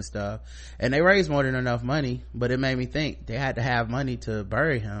funds and stuff, and they raised more than enough money, but it made me think they had to have money to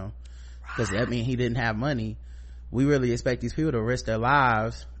bury him, because that means he didn't have money. We really expect these people to risk their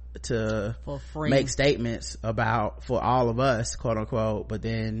lives to make statements about, for all of us, quote unquote, but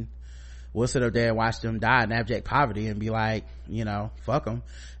then we'll sit up there and watch them die in abject poverty and be like, you know, fuck them.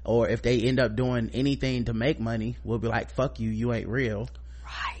 Or if they end up doing anything to make money, we'll be like, fuck you, you ain't real.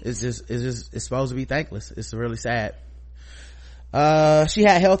 Right. It's supposed to be thankless. It's really sad. She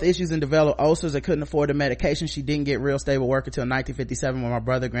had health issues and developed ulcers and couldn't afford the medication. She didn't get real stable work until 1957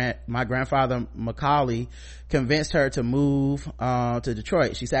 when my grandfather Macaulay convinced her to move to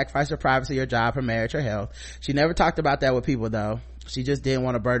Detroit. She sacrificed her privacy, her job, her marriage, her health. She never talked about that with people though. She just didn't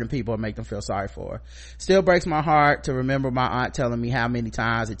want to burden people and make them feel sorry for her. Still breaks my heart to remember my aunt telling me how many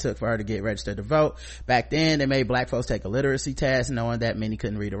times it took for her to get registered to vote. Back then, they made black folks take a literacy test, knowing that many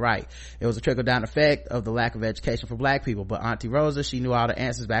couldn't read or write. It was a trickle-down effect of the lack of education for black people. But Auntie Rosa, she knew all the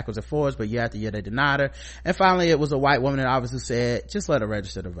answers backwards and forwards, but year after year they denied her. And finally, it was a white woman in office who said, just let her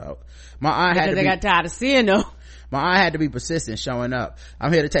register to vote. My aunt had to they got tired of seeing them. My aunt had to be persistent, showing up.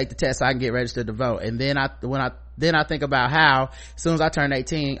 I'm here to take the test so I can get registered to vote. And then I think about how as soon as I turned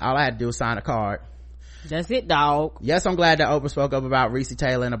 18, all I had to do was sign a card. That's it, dog. Yes, I'm glad that Oprah spoke up about Reese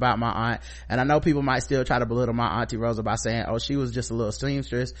Taylor and about my aunt. And I know people might still try to belittle my Auntie Rosa by saying, oh, she was just a little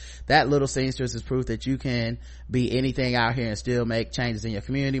seamstress. That little seamstress is proof that you can be anything out here and still make changes in your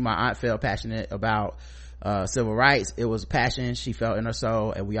community. My aunt felt passionate about civil rights. It was a passion she felt in her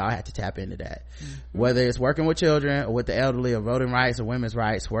soul, and we all had to tap into that. Whether it's working with children or with the elderly, or voting rights or women's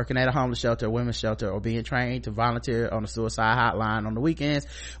rights, working at a homeless shelter or women's shelter, or being trained to volunteer on a suicide hotline on the weekends,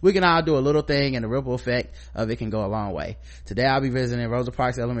 we can all do a little thing, and the ripple effect of it can go a long way. Today I'll be visiting Rosa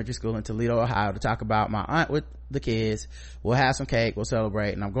Parks Elementary School in Toledo, Ohio to talk about my aunt with the kids. We'll have some cake, we'll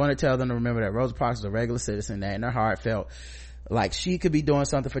celebrate, and I'm going to tell them to remember that Rosa Parks is a regular citizen that in her heart felt like she could be doing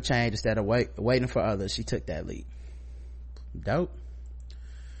something for change instead of waiting for others. She took that leap. Dope.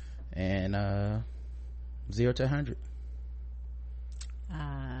 And 0 to 100.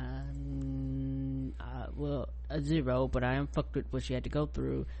 Well, a 0, but I am fucked with what she had to go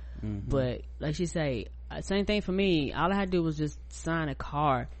through. But like she say, same thing for me. All I had to do was just sign a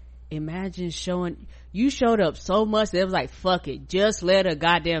card. Imagine you showed up so much that it was like, fuck it, just let her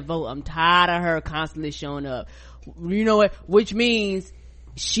goddamn vote. I'm tired of her constantly showing up. You know what? Which means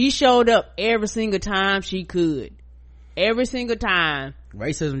she showed up every single time she could. Every single time.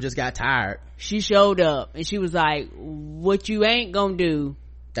 Racism just got tired. She showed up and she was like, what you ain't gonna do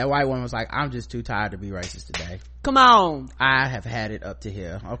That white woman was like, I'm just too tired to be racist today. Come on. I have had it up to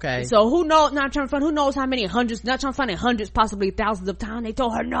here. Okay. So who knows, not trying to find, who knows how many hundreds, not trying to find it hundreds, possibly thousands of times they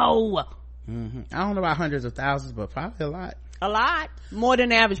told her no. Mm-hmm. I don't know about hundreds of thousands, but probably a lot more than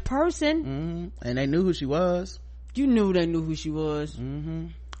the average person. Mm-hmm. And they knew who she was. You knew they knew who she was. Mm-hmm.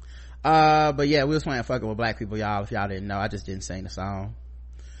 But yeah, we was playing Fucking with Black People, y'all. If y'all didn't know, I just didn't sing the song.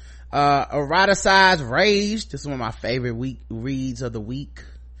 Eroticized Rage. This is one of my favorite reads of the week.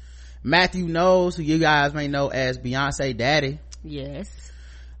 Matthew Knowles, who you guys may know as Beyonce Daddy. Yes.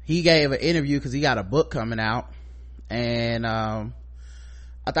 He gave an interview because he got a book coming out. And, I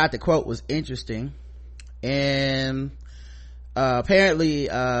thought the quote was interesting. And, apparently,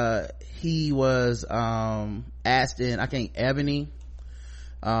 he was, asking, I think, Ebony,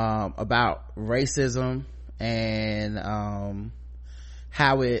 about racism and,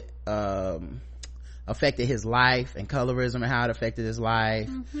 how it, affected his life, and colorism and how it affected his life,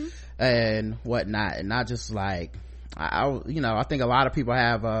 mm-hmm. and whatnot. And not just like, I think a lot of people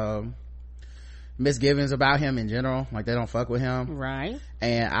have misgivings about him in general, like they don't fuck with him, right?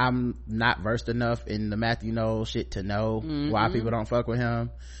 And I'm not versed enough in the Matthew Knowles shit to know mm-hmm. why people don't fuck with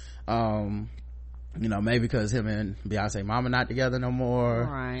him. Maybe because him and Beyonce mama not together no more,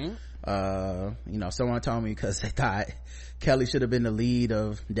 right? Someone told me because they thought Kelly should have been the lead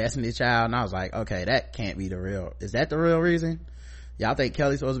of Destiny's Child, and I was like, okay, that can't be is that the real reason? Y'all think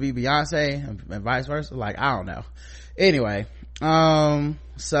Kelly's supposed to be Beyonce and vice versa? Like, I don't know. Anyway,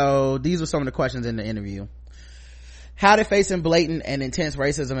 so these were some of the questions in the interview. How did facing blatant and intense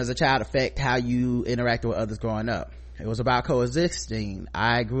racism as a child affect how you interacted with others growing up? It was about coexisting.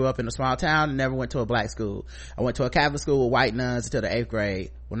 I grew up in a small town and never went to a black school. I went to a Catholic school with white nuns until the 8th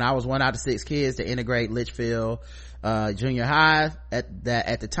grade. When I was one out of 6 kids to integrate Litchfield junior high, at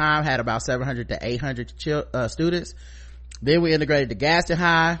the time had about 700 to 800 students. Then we integrated to Gaston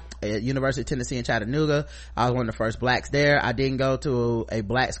High at University of Tennessee in Chattanooga. I was one of the first blacks there. I didn't go to a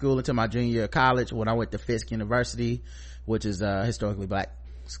black school until my junior year of college when I went to Fisk University, which is a historically black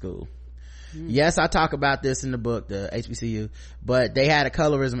school. Yes, I talk about this in the book, the HBCU, but they had a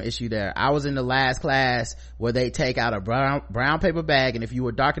colorism issue there. I was in the last class where they take out a brown paper bag, and if you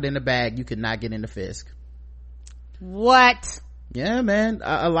were darker than the bag, you could not get into Fisk. What? Yeah, man.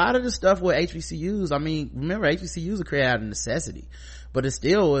 A lot of the stuff with HBCUs, I mean, remember, HBCUs are created out of necessity, but it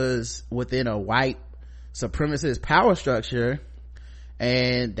still was within a white supremacist power structure,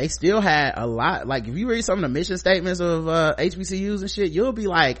 and they still had a lot. Like, if you read some of the mission statements of HBCUs and shit, you'll be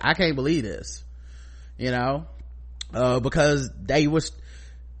like, I can't believe this, because they was,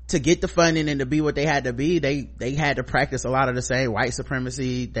 to get the funding and to be what they had to be, they had to practice a lot of the same white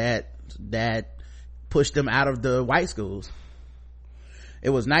supremacy that pushed them out of the white schools. It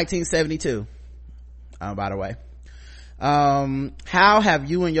was 1972, by the way. How have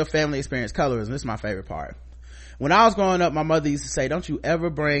you and your family experienced colorism? This is my favorite part. When I was growing up, my mother used to say, don't you ever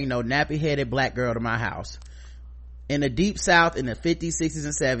bring no nappy-headed black girl to my house. In the deep south in the 50s, 60s,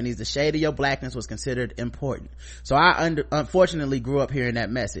 and 70s, the shade of your blackness was considered important. So I unfortunately grew up hearing that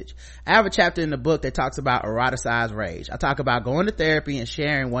message. I have a chapter in the book that talks about eroticized rage. I talk about going to therapy and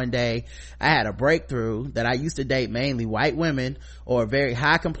sharing one day I had a breakthrough that I used to date mainly white women or very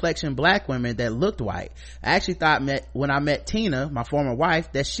high complexion black women that looked white. I actually thought when I met Tina, my former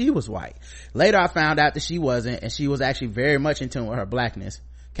wife, that she was white. Later I found out that she wasn't, and she was actually very much in tune with her blackness.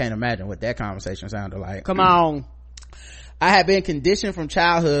 Can't imagine what that conversation sounded like. Come on. I had been conditioned from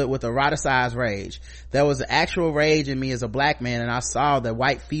childhood with eroticized rage. There was an actual rage in me as a black man, and I saw the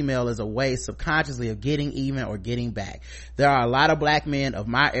white female as a way subconsciously of getting even or getting back. There are a lot of black men of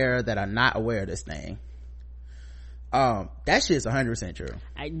my era that are not aware of this thing. That shit's 100% true.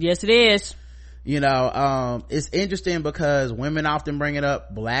 Yes, it is. It's interesting because women often bring it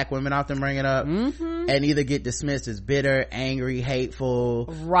up, black women often bring it up, mm-hmm. and either get dismissed as bitter, angry, hateful,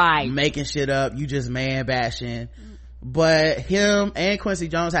 right, making shit up, you just man bashing. But him and Quincy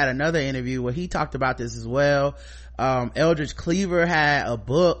Jones had another interview where he talked about this as well. Eldridge Cleaver had a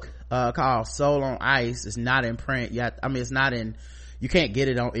book called Soul on Ice. It's not in print yet. It's not in, you can't get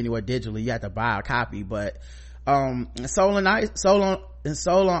it on anywhere digitally. You have to buy a copy. But Soul on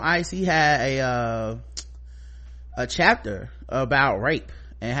Ice, he had a chapter about rape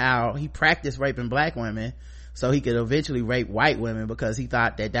and how he practiced raping black women so he could eventually rape white women, because he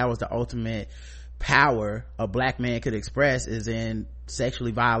thought that was the ultimate power a black man could express, is in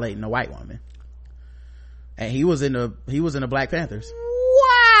sexually violating a white woman. And he was in the Black Panthers.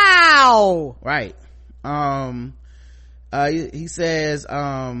 Wow. Right. He says,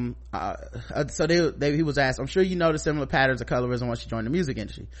 so he was asked, I'm sure you noticed similar patterns of colorism once you joined the music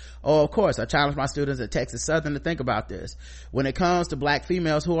industry. Oh, of course. I challenge my students at Texas Southern to think about this. When it comes to black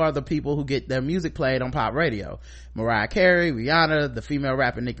females, who are the people who get their music played on pop radio? Mariah Carey, Rihanna, the female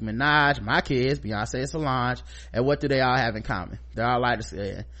rapper Nicki Minaj, my kids, Beyonce and Solange. And what do they all have in common? They're all lighter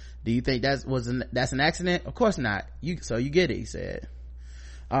skinned. Do you think that's an accident? Of course not. So you get it, he said.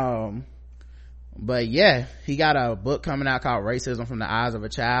 But yeah, he got a book coming out called Racism from the Eyes of a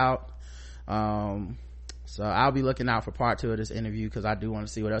Child. So I'll be looking out for part 2 of this interview because I do want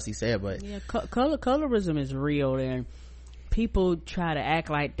to see what else he said. But yeah, colorism is real, and people try to act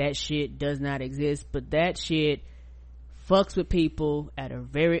like that shit does not exist, but that shit fucks with people at a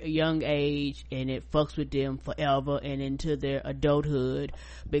very young age, and it fucks with them forever and into their adulthood,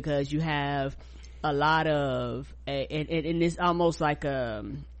 because you have a lot of and it's almost like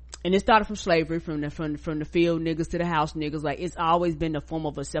and it started from slavery, from the field niggas to the house niggas. Like, it's always been a form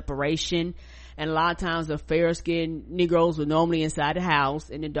of a separation, and a lot of times the fair skinned Negroes were normally inside the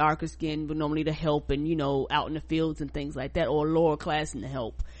house, and the darker skinned were normally the help, and out in the fields and things like that, or lower class in the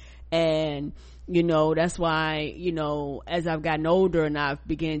help. And that's why as I've gotten older and I've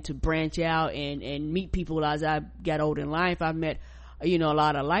begun to branch out and meet people as I got older in life, I've met a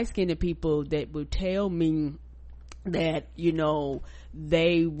lot of light skinned people that would tell me that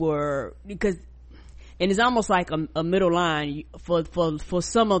they were, because, and it's almost like a middle line for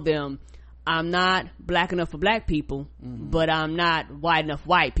some of them. I'm not black enough for black people, but I'm not white enough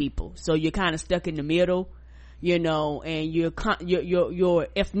white people, so you're kind of stuck in the middle, and your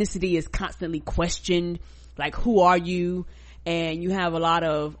ethnicity is constantly questioned, like, who are you? And you have a lot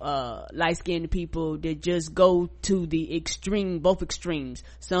of light-skinned people that just go to the extreme, both extremes.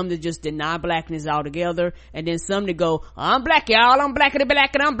 Some that just deny blackness altogether, and then some that go, I'm black, y'all, I'm blacker than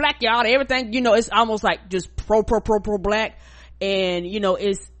black, and I'm black, y'all, everything, it's almost like just pro black. And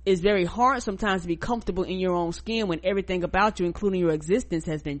it's very hard sometimes to be comfortable in your own skin when everything about you, including your existence,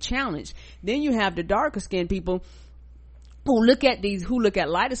 has been challenged. Then you have the darker skinned people who look at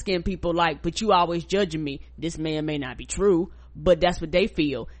lighter skinned people like, but you always judging me. This may or may not be true, but that's what they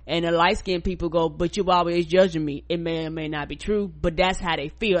feel. And the light skinned people go, but you always judging me. It may or may not be true, but that's how they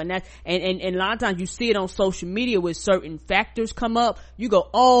feel. And that's, and a lot of times you see it on social media with certain factors come up. You go,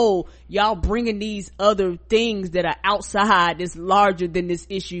 oh, y'all bringing these other things that are outside, that's larger than this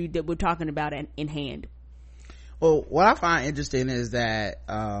issue that we're talking about in hand. Well, what I find interesting is that,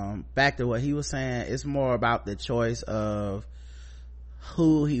 back to what he was saying, it's more about the choice of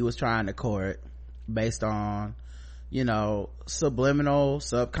who he was trying to court based on, subliminal,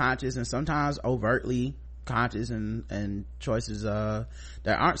 subconscious, and sometimes overtly conscious and choices, that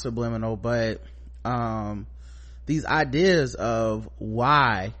aren't subliminal, but, these ideas of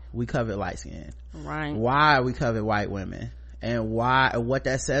why we covet light skin. Right. Why we covet white women, and what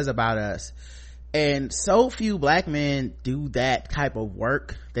that says about us. And so few black men do that type of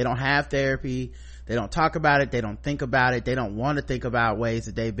work. They don't have therapy, they don't talk about it, they don't think about it, they don't want to think about ways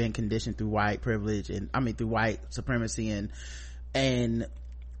that they've been conditioned through white privilege through white supremacy and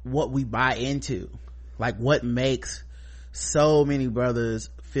what we buy into, like what makes so many brothers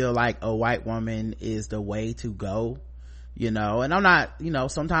feel like a white woman is the way to go, and I'm not,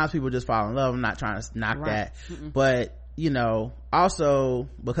 sometimes people just fall in love. I'm not trying to knock that. Mm-mm. But also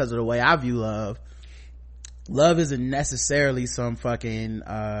because of the way I view love isn't necessarily some fucking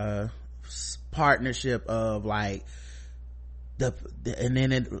partnership of like and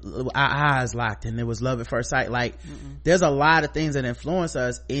then our eyes locked and it was love at first sight. Like, there's a lot of things that influence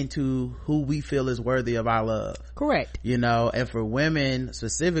us into who we feel is worthy of our love. Correct. And for women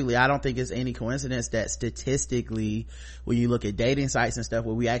specifically, I don't think it's any coincidence that statistically, when you look at dating sites and stuff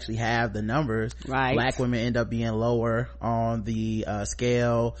where we actually have the numbers, right, black women end up being lower on the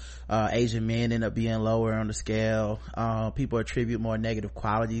scale, Asian men end up being lower on the scale. People attribute more negative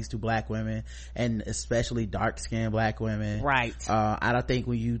qualities to black women, and especially dark-skinned black women. Right. I don't think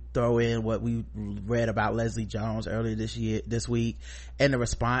when you throw in what we read about Leslie Jones earlier this week, and the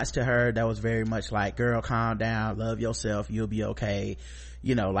response to her that was very much like, girl, calm down, love yourself, you'll be okay,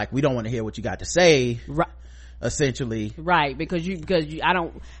 like, we don't want to hear what you got to say, right, essentially. Right, because you I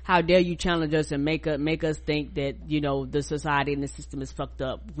don't, how dare you challenge us and make us think that the society and the system is fucked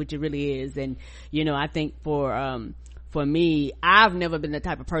up, which it really is. And I think for me, I've never been the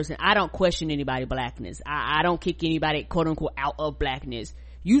type of person, I don't question anybody's blackness. I don't kick anybody, quote unquote, out of blackness.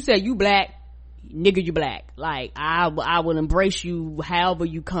 You say you black, nigga, you black. Like, I will embrace you however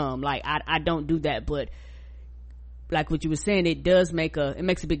you come. Like, I don't do that. But like what you were saying, it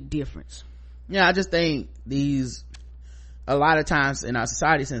makes a big difference. Yeah, I just think these a lot of times in our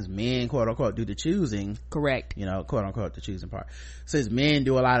society, since men quote unquote do the choosing, correct, you know, quote unquote the choosing part, since men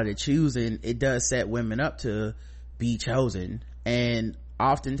do a lot of the choosing, it does set women up to be chosen. And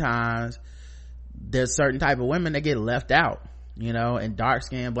oftentimes there's certain type of women that get left out, you know, and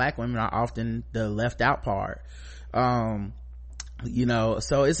dark-skinned black women are often the left out part. You know,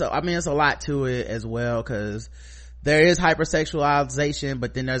 so it's a lot to it as well, because there is hypersexualization,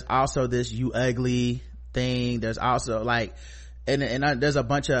 but then there's also this you ugly thing. There's also like, and there's a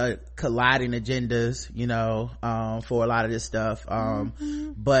bunch of colliding agendas, you know, for a lot of this stuff.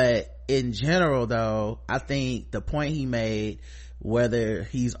 But in general though, I think the point he made, whether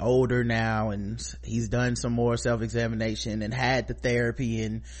he's older now and he's done some more self-examination and had the therapy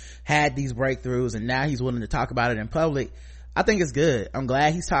and had these breakthroughs, and now he's willing to talk about it in public, I think it's good. I'm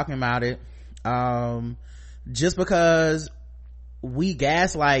glad he's talking about it. Just because we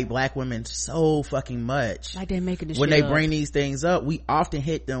gaslight black women so fucking much, like they're making the when shit they bring these things up, we often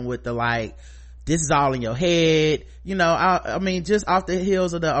hit them with the like, this is all in your head, you know. I mean, just off the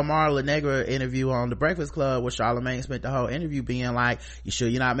heels of the Amara La Negra interview on the Breakfast Club, where Charlamagne spent the whole interview being like, you sure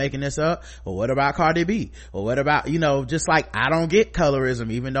you're not making this up? Or what about Cardi B? Or what about, you know, just like, I don't get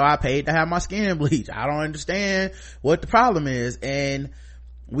colorism even though I paid to have my skin bleached. I don't understand what the problem is. And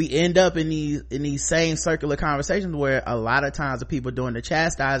we end up in these same circular conversations where a lot of times the people doing the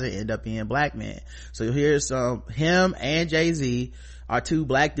chastising end up being black men. So here's him and Jay-Z are two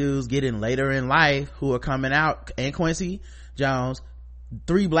black dudes getting later in life who are coming out, and Quincy Jones,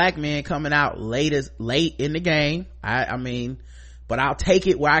 3 black men coming out late in the game. I mean, but I'll take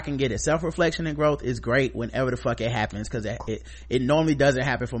it where I can get it. Self-reflection and growth is great whenever the fuck it happens, because it normally doesn't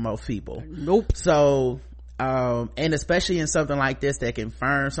happen for most people. Nope. So and especially in something like this that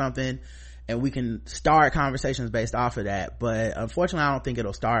confirms something, and we can start conversations based off of that. But unfortunately, I don't think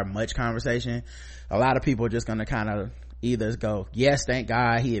it'll start much conversation. A lot of people are just gonna kind of either go, yes, thank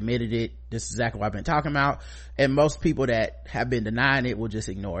God he admitted it, this is exactly what I've been talking about, and most people that have been denying it will just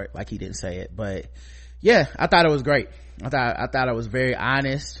ignore it like he didn't say it. But yeah, I thought it was great. I thought it was very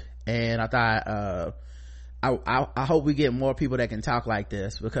honest, and I thought I hope we get more people that can talk like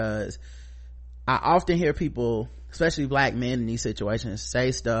this, because I often hear people, especially black men in these situations,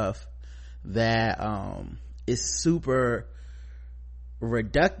 say stuff that is super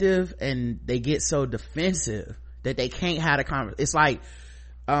reductive, and they get so defensive that they can't have a conversation. It's like,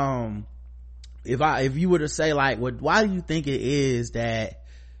 if you were to say like, well, why do you think it is that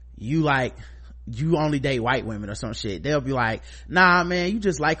you only date white women or some shit? They'll be like, nah man, you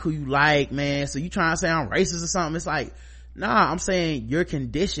just like who you like, man, so you trying to say I'm racist or something? It's like, nah, I'm saying you're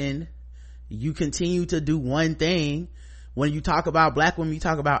conditioned, you continue to do one thing. When you talk about black women, you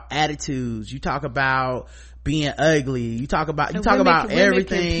talk about attitudes, you talk about being ugly, you talk about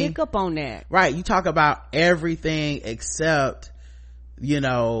everything. Can pick up on that, right? You talk about everything except, you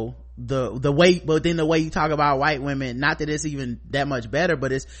know, the way, but then the way you talk about white women, not that it's even that much better,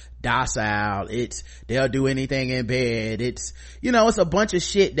 but it's docile, it's they'll do anything in bed, it's, you know, it's a bunch of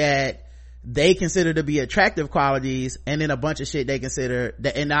shit that they consider to be attractive qualities, and then a bunch of shit they consider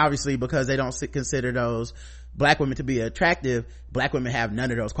that, and obviously because they don't consider those black women to be attractive, black women have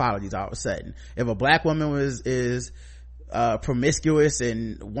none of those qualities all of a sudden. If a black woman is promiscuous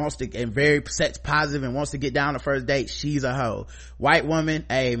and wants to, and very sex positive and wants to get down the first date, she's a hoe. White woman,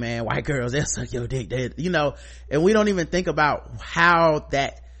 hey man, white girls, they'll suck your dick, you know. And we don't even think about how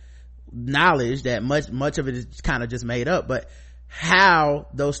that knowledge, that much of it is kind of just made up, but how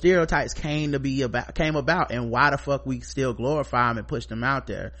those stereotypes came about and why the fuck we still glorify them and push them out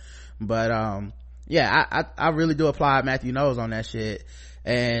there. But yeah, I really do applaud Matthew Knowles on that shit,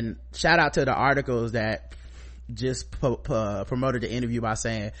 and shout out to the articles that just promoted the interview by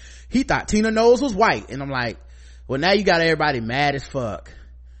saying he thought Tina Knowles was white. And I'm like, well, now you got everybody mad as fuck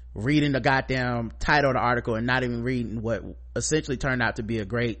reading the goddamn title of the article and not even reading what essentially turned out to be a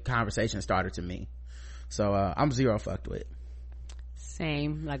great conversation starter to me. So I'm zero fucked with.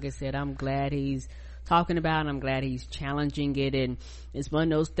 Same. Like I said, I'm glad he's talking about it. I'm glad he's challenging it, and it's one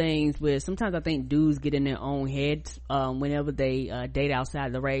of those things where sometimes I think dudes get in their own heads whenever they date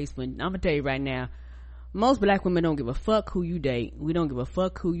outside the race. When I'm gonna tell you right now, most black women don't give a fuck who you date. We don't give a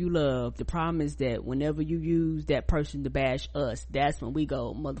fuck who you love. The problem is that whenever you use that person to bash us, that's when we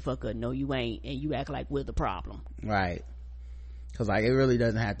go, motherfucker, no you ain't, and you act like we're the problem. Right. Because like, it really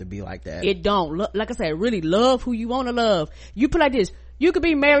doesn't have to be like that. It don't. Like I said, really love who you want to love. You put like this, you could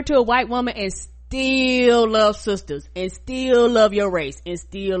be married to a white woman and still love sisters, and still love your race, and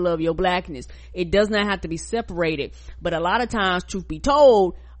still love your blackness. It does not have to be separated. But a lot of times, truth be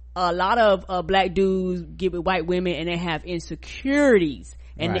told, a lot of black dudes get with white women and they have insecurities,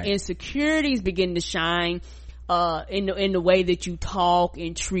 and right. The insecurities begin to shine in the way that you talk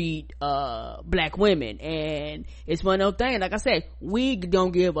and treat black women. And it's one of those things, like I said, we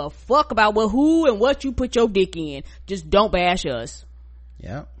don't give a fuck about who and what you put your dick in. Just don't bash us.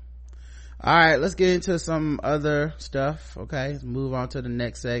 Yep. All right, let's get into some other stuff. Okay, let's move on to the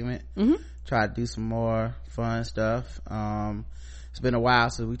next segment. Try to do some more fun stuff. It's been a while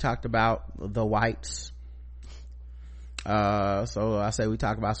since we talked about the whites. So I say we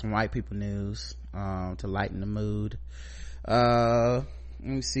talk about some white people news to lighten the mood. Let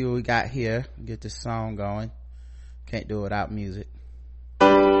me see what we got here. Get this song going. Can't do it without music.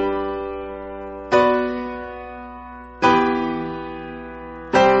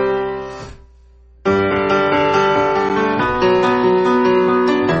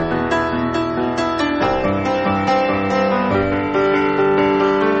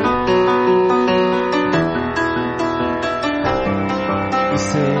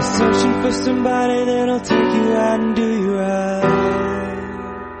 Somebody that'll take you out and do you right.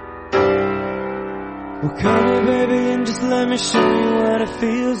 Well, come here, baby, and just let me show you what it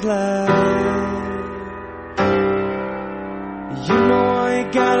feels like. You know all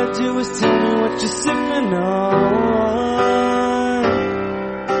you gotta do is tell me what you're sipping on,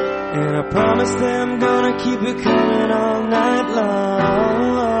 and I promise that I'm gonna keep it coming all night long.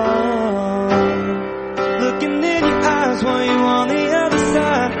 Looking in your eyes while you on the other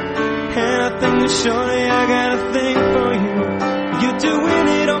side. And I think that surely I got a thing for you. You're doing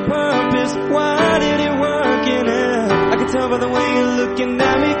it on purpose. Why did it work in it? I can tell by the way you're looking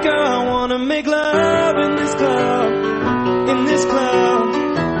at me, girl. I wanna make love in this club. In this club.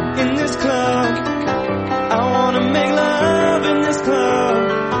 In this club. I wanna make love in this club.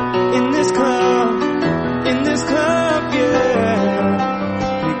 In this club. In this club,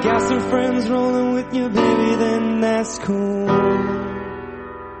 yeah. You got some friends rolling with you, baby, then that's cool.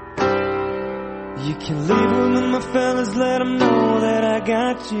 You can leave them with my fellas, let them know that I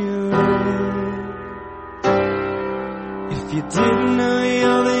got you. If you didn't know,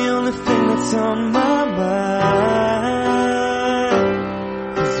 you're the only thing that's on my mind.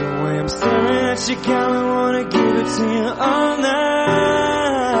 'Cause the way I'm staring at you got me wanna give it to you all night.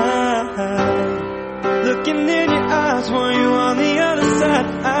 Looking in your eyes while you on the other side.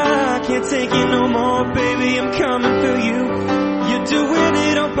 I can't take it no more, baby, I'm coming for you. You're doing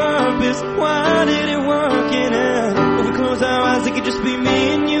it on purpose. Why did it work in it? If we close our eyes, it could just be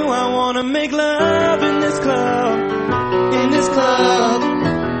me and you. I wanna make love in this club. In this club.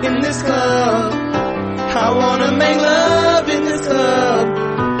 In this club. I wanna make love in this club.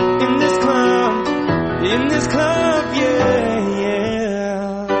 In this club. In this club, yeah,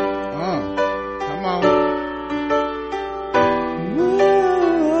 yeah. Come on.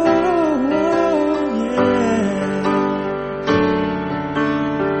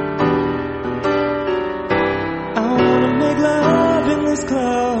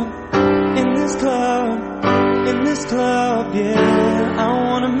 Club, yeah, I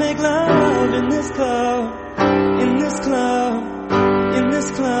wanna make love in this club, in this club, in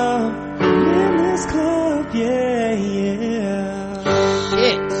this club, in this club, yeah, yeah.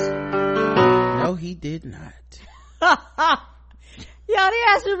 Shit. No, he did not. Yo, they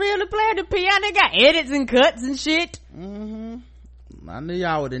actually really playing the piano. They got edits and cuts and shit. I knew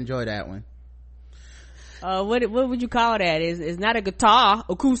y'all would enjoy that one. What would you call that? It's not a guitar,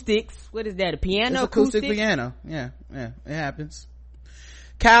 acoustics. What is that? A piano? It's acoustic piano. Yeah, it happens.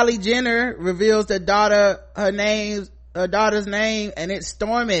 Kylie Jenner reveals her daughter's name, and it's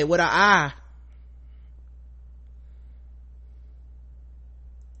Stormy with an I.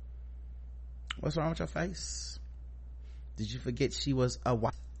 What's wrong with your face? Did you forget she was a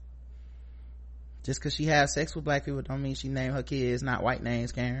white? Just because she has sex with black people don't mean she named her kids not white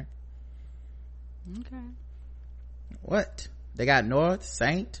names, Karen. Okay. What? They got North,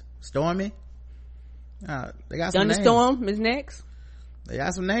 Saint, Stormy. They got some Thunderstorm names. is next. They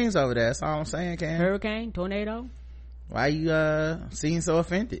got some names over there. That's all I'm saying, Karen. Hurricane, tornado. Why you seem so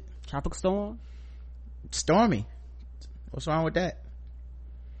offended? Tropical storm. Stormy. What's wrong with that?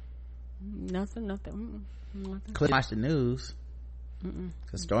 Nothing. Watch the news.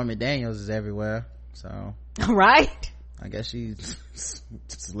 Because Stormy Daniels is everywhere. So. Right. I guess she just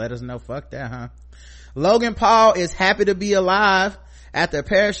let us know. Fuck that, huh? Logan Paul is happy to be alive after a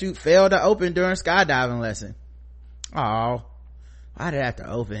parachute failed to open during skydiving lesson. Oh, why did it have to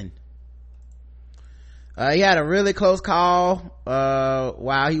open? He had a really close call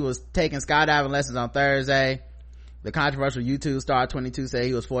while he was taking skydiving lessons on Thursday. The controversial YouTube star 22 said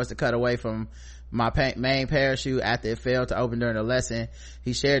he was forced to cut away from my main parachute after it failed to open during the lesson.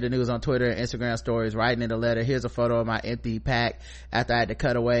 He shared the news on Twitter and Instagram stories, writing in the letter, here's a photo of my empty pack after I had to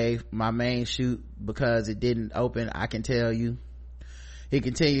cut away my main chute because it didn't open, I can tell you. He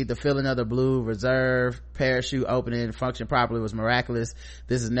continued, the filling of the blue reserve parachute opening and function properly was miraculous.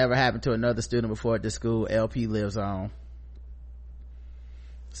 This has never happened to another student before at this school LP lives on.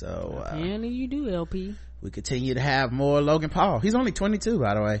 So apparently you do, LP. We continue to have more Logan Paul. He's only 22,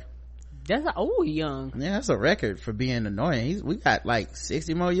 by the way. That's young. Yeah, that's a record for being annoying. We got like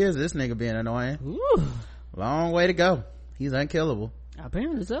 60 more years of this nigga being annoying. Ooh. Long way to go. He's unkillable.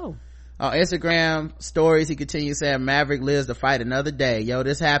 Apparently so. On Instagram stories, he continues saying, Maverick lives to fight another day. Yo,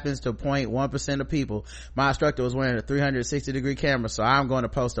 this happens to 0.1% of people. My instructor was wearing a 360-degree camera, so I'm going to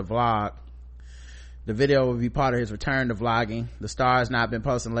post a vlog. The video will be part of his return to vlogging. The star has not been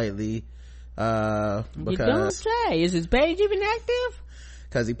posting lately, because you don't say. Is his page even active?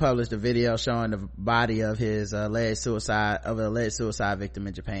 Because he published a video showing the body of his alleged suicide victim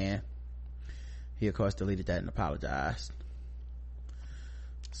in Japan. He of course deleted that and apologized.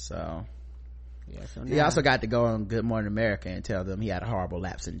 So he also got to go on Good Morning America and tell them he had a horrible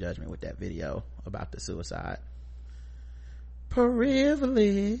lapse in judgment with that video about the suicide.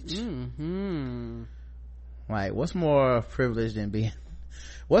 Privilege. Like, what's more privileged than being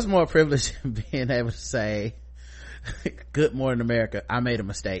able to say, Good Morning America, I made a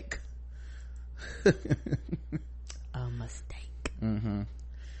mistake. A mistake.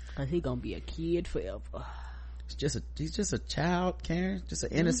 Cause he gonna be a kid forever. He's just a child, Karen, just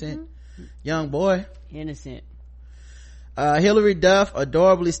an innocent young boy. Innocent. Hillary Duff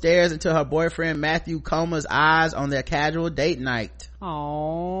adorably stares into her boyfriend Matthew Coma's eyes on their casual date night.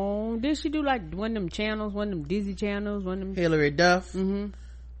 Oh, did she do like one of them channels, one of them Disney channels, one of them? Hillary Duff?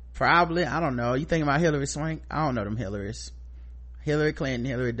 Probably. I don't know. You thinking about Hillary Swank? I don't know them Hillarys. Hillary Clinton,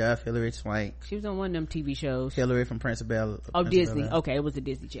 Hillary Duff, Hillary Swank. She was on one of them TV shows. Hillary from Prince of Bel. Oh, Disney. Okay, it was a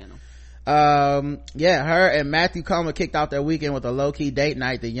Disney channel. Yeah, her and Matthew Coma kicked off their weekend with a low-key date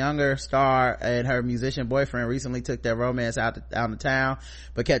night. The younger star and her musician boyfriend recently took their romance out of town,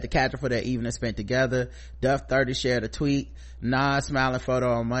 but kept the capture for their evening spent together. Duff 30 shared a sweet non-smiling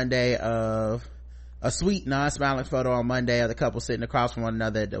photo on Monday of the couple sitting across from one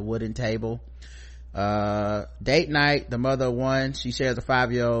another at the wooden table. Date night, the mother of one, she shares a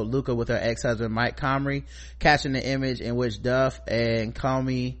 5-year-old Luca with her ex-husband Mike Comrie, catching the image in which Duff and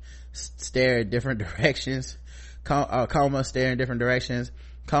Comey stare in different directions. Coma stare in different directions.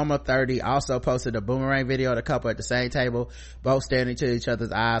 Coma 30 also posted a boomerang video of the couple at the same table, both staring into each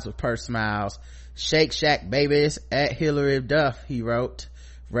other's eyes with pursed smiles. Shake Shack babies at Hillary Duff, he wrote,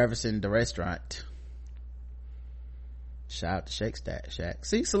 referencing the restaurant. Shout out to Shake Shack.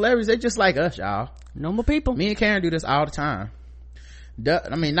 See, celebrities, they just like us, y'all. Normal people. Me and Karen do this all the time.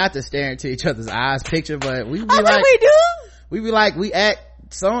 I mean, not to stare into each other's eyes picture, but we be like, we do. We be like, we at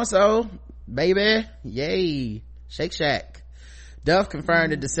so-and-so, baby, yay. Shake Shack. Duff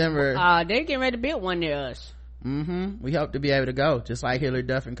confirmed in December. They're getting ready to build one near us. We hope to be able to go, just like Hillary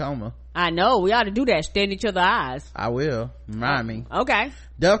Duff and Coma. I know, we ought to do that, stare in each other's eyes. I will. Remind me. Okay.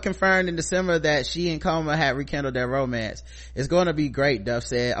 Duff confirmed in December that she and Coma had rekindled their romance. It's going to be great, Duff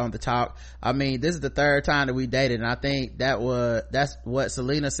said on the talk. I mean, this is the third time that we dated, and I think that's what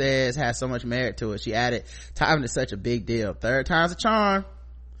Selena says has so much merit to it. She added, time is such a big deal. Third time's a charm.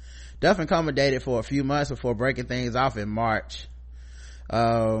 Duff and Coma dated for a few months before breaking things off in March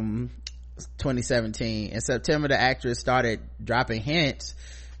 2017. In September, the actress started dropping hints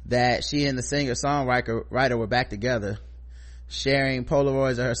that she and the singer-songwriter were back together, sharing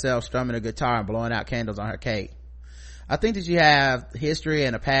Polaroids of herself strumming a guitar and blowing out candles on her cake. I think that you have history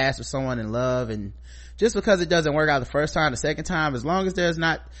and a past with someone in love, and just because it doesn't work out the first time, the second time, as long as there's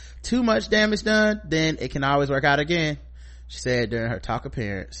not too much damage done, then it can always work out again, she said during her talk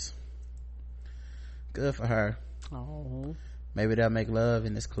appearance. Good for her. Oh, maybe they'll make love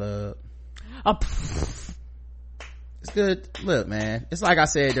in this club. It's good. Look, man, it's like I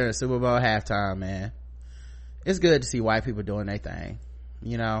said during Super Bowl halftime, man, it's good to see white people doing their thing,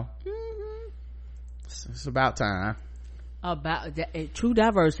 you know. It's about time. About true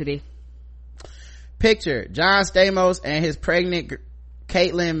diversity. Picture John Stamos and his pregnant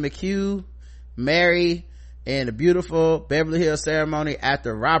Caitlin McHugh marry in a beautiful Beverly Hills ceremony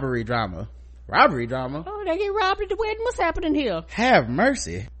after robbery drama. Oh, they get robbed at the wedding. What's happening here? Have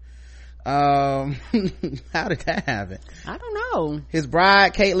mercy. How did that happen? I don't know. His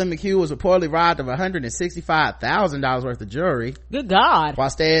bride Caitlin McHugh was reportedly robbed of $165,000 worth of jewelry. Good God.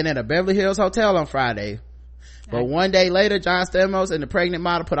 While staying at a Beverly Hills hotel on Friday. But one day later, John Stamos and the pregnant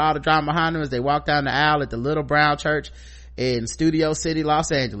model put all the drama behind them as they walked down the aisle at the Little Brown Church in Studio City,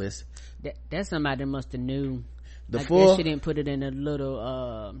 Los Angeles. That's somebody that must have knew. I guess she didn't put it in a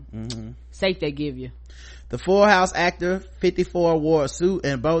little safe they give you. The Full House actor 54 wore a suit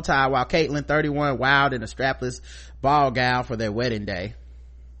and bow tie, while Caitlyn 31 wowed in a strapless ball gown for their wedding day.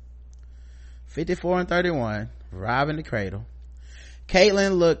 54 and 31 robbing the cradle.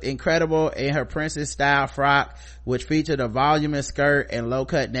 Caitlyn looked incredible in her princess style frock, which featured a voluminous skirt and low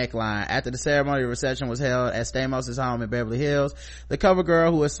cut neckline. After the ceremony, reception was held at Stamos' home in Beverly Hills. The cover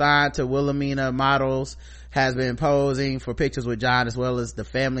girl, who is signed to Wilhelmina Models, has been posing for pictures with John, as well as the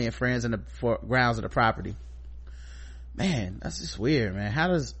family and friends in the grounds of the property. Man, that's just weird, man. How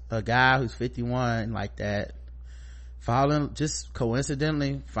does a guy who's 51 like that just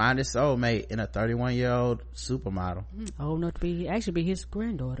coincidentally find his soulmate in a 31-year-old supermodel? Old enough to actually be his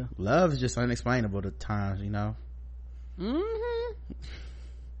granddaughter. Love is just unexplainable at times, you know. Mm-hmm.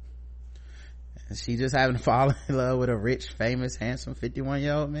 And she just happened to fall in love with a rich, famous, handsome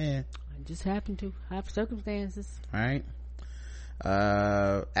 51-year-old man. It just happened to have circumstances, right?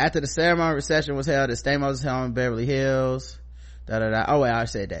 After the ceremony, reception was held at Stamos' home in Beverly Hills. Oh wait, I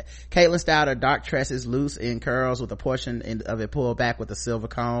said that. Caitlyn styled her dark tresses loose in curls with a portion of it pulled back with a silver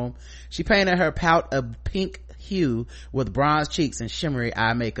comb. She painted her pout a pink hue with bronze cheeks and shimmery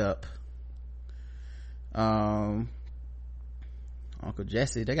eye makeup. Uncle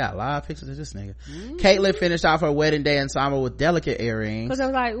Jesse, they got a lot of pictures of this nigga. Caitlyn finished off her wedding day ensemble with delicate earrings. Because I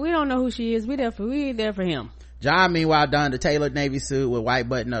was like, we don't know who she is. We there for him. John, meanwhile, donned a tailored navy suit with white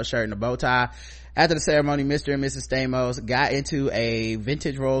button-up shirt and a bow tie. After the ceremony, Mr. and Mrs. Stamos got into a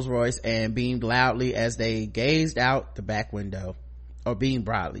vintage Rolls Royce and beamed loudly as they gazed out the back window, or beamed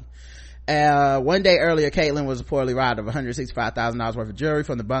broadly. One day earlier, Caitlyn was reportedly robbed of $165,000 worth of jewelry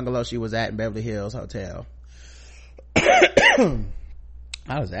from the bungalow she was at in Beverly Hills Hotel.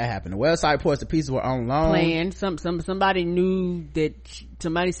 How does that happen? The website reports the pieces were on loan. Planned. Somebody knew that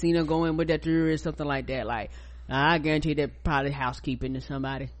somebody seen her going with that jewelry or something like that. Like, I guarantee that probably housekeeping to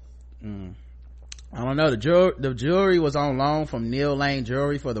somebody. I don't know. The jewelry was on loan from Neil Lane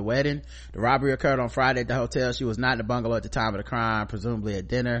Jewelry for the wedding. The robbery occurred on Friday at the hotel. She was not in the bungalow at the time of the crime, presumably at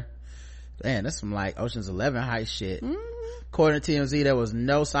dinner. Man, that's some like Ocean's 11 heist shit. According to TMZ, there was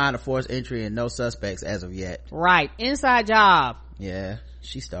no sign of forced entry and no suspects as of yet. Right. Inside job. Yeah,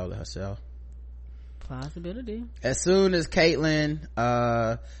 she stole it herself. Possibility. As soon as Caitlyn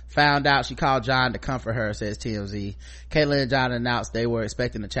found out, she called John to comfort her, says TMZ. Caitlyn and John announced they were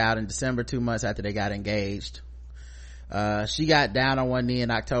expecting a child in December, 2 months after they got engaged. She got down on one knee in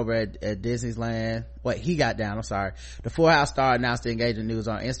October at Disneyland. He got down, I'm sorry. The Full House star announced the engagement news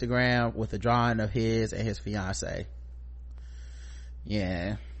on Instagram with a drawing of his and his fiance.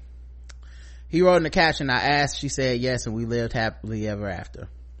 Yeah. He wrote in the caption, "I asked, she said yes, and we lived happily ever after."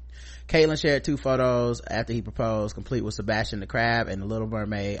 Caitlyn shared 2 photos after he proposed, complete with Sebastian the Crab and the Little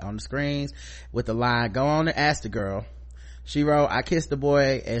Mermaid on the screens, with the line, "Go on and ask the girl." She wrote, "I kissed the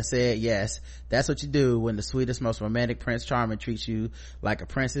boy and said yes. That's what you do when the sweetest, most romantic Prince Charming treats you like a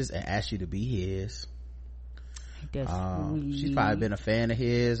princess and asks you to be his." She's probably been a fan of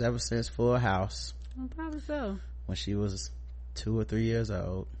his ever since Full House. Probably so. When she was 2 or 3 years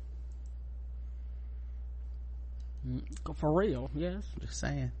old. For real, yes. Just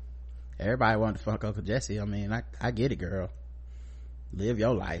saying. Everybody wanted to fuck Uncle Jesse. I mean, I get it, girl. Live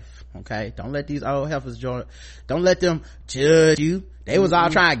your life, okay? Don't let these old heifers don't let them judge you. They was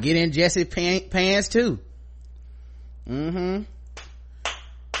all trying to get in Jesse pants too. Malia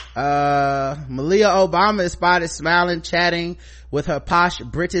Obama is spotted smiling, chatting with her posh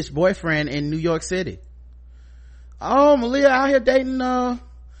British boyfriend in New York City. Oh, Malia out here dating one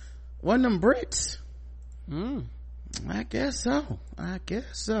of them Brits. I guess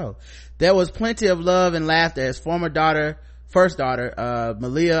so. There was plenty of love and laughter as first daughter,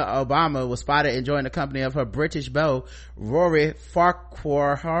 Malia Obama, was spotted enjoying the company of her British beau, Rory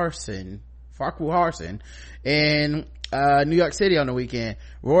Farquharson in New York City on the weekend.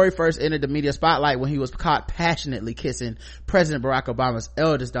 Rory first entered the media spotlight when he was caught passionately kissing President Barack Obama's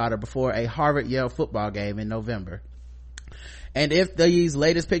eldest daughter before a Harvard-Yale football game in November. And if these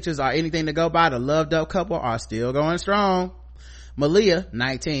latest pictures are anything to go by, the loved-up couple are still going strong. Malia,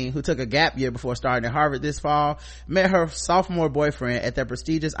 19, who took a gap year before starting at Harvard this fall, met her sophomore boyfriend at their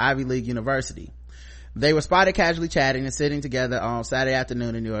prestigious Ivy League university. They were spotted casually chatting and sitting together on Saturday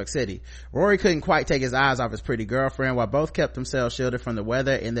afternoon in New York City. Rory couldn't quite take his eyes off his pretty girlfriend, while both kept themselves shielded from the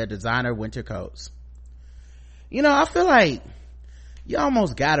weather in their designer winter coats. You know, I feel like you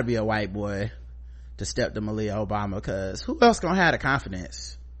almost gotta be a white boy to step to Malia Obama, because who else gonna have the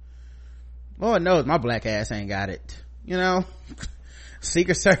confidence? Lord knows my black ass ain't got it, you know.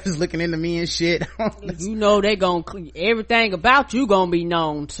 Secret Service looking into me and shit. You know they gon' everything about you gonna be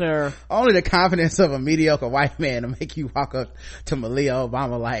known, sir. Only the confidence of a mediocre white man to make you walk up to Malia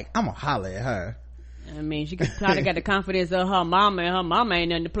Obama like, I'm gonna holler at her. I mean, she probably got the confidence of her mama, and her mama ain't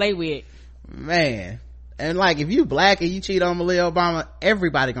nothing to play with. Man. And like, if you black and you cheat on Malia Obama,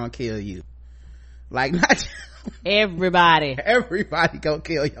 everybody gonna kill you. Like, not everybody gonna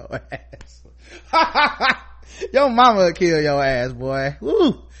kill your ass. Your mama will kill your ass, boy.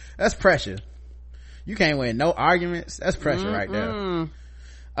 Woo, that's pressure. You can't win no arguments. That's pressure right there.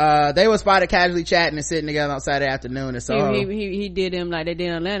 They were spotted casually chatting and sitting together on Saturday afternoon, and so he did them like they did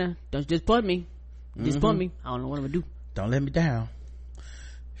in Atlanta. Don't just put me. Just put me. I don't know what I'm gonna do. Don't let me down.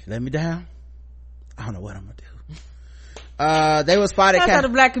 If you let me down, I don't know what I'm gonna do. They were spotted. That's how the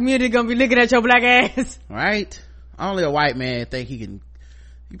black community gonna be looking at your black ass, right? Only a white man think he can.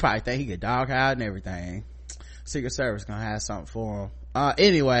 You probably think he could dog out and everything. Secret Service gonna have something for him.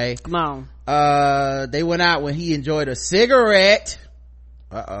 Anyway, come on. They went out when he enjoyed a cigarette.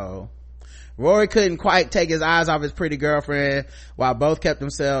 Rory couldn't quite take his eyes off his pretty girlfriend, while both kept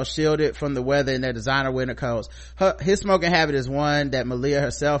themselves shielded from the weather in their designer winter coats. His smoking habit is one that Malia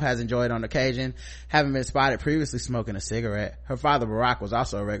herself has enjoyed on occasion, having been spotted previously smoking a cigarette. Her father Barack was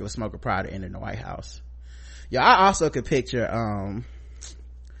also a regular smoker prior to entering the White House. Yeah, I also could picture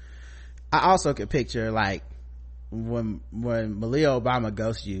like when Malia Obama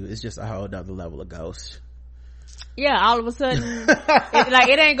ghosts you, it's just a whole other level of ghost. Yeah, all of a sudden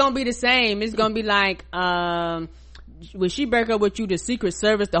it ain't gonna be the same. It's gonna be like when she break up with you, the Secret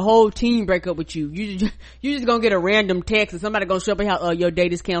Service, the whole team break up with you. You just gonna get a random text and somebody gonna show up at how your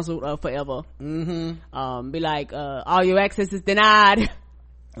date is canceled forever. Be like all your access is denied.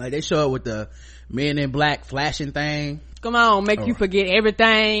 Like they show up with the Men in Black flashing thing. Come on, make you forget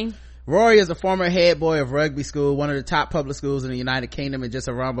everything. Rory is a former head boy of Rugby School, one of the top public schools in the United Kingdom, and just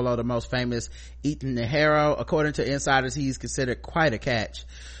a run below the most famous Eton and Harrow. According to insiders, he's considered quite a catch.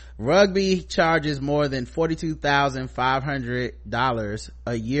 Rugby charges more than $42,500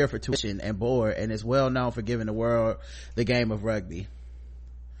 a year for tuition and board, and is well known for giving the world the game of rugby.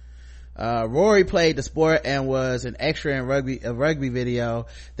 Rory played the sport and was an extra in a rugby video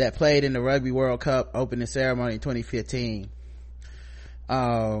that played in the Rugby World Cup opening ceremony in 2015.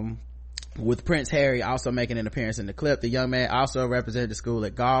 With Prince Harry also making an appearance in the clip. The young man also represented the school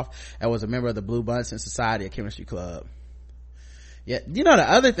at golf and was a member of the Blue Bunsen Society, a chemistry club. Yeah, you know, the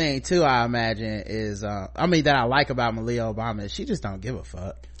other thing too, I imagine, is that I like about Malia Obama is she just don't give a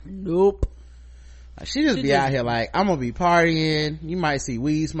fuck. Nope. Like, she just be out here like, I'm gonna be partying, you might see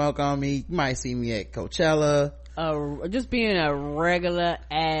weed smoke on me, you might see me at Coachella, just being a regular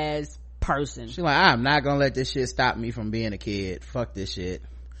ass person. She's like, I'm not gonna let this shit stop me from being a kid. Fuck this shit.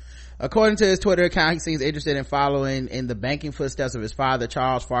 According to his Twitter account, he seems interested in following in the banking footsteps of his father,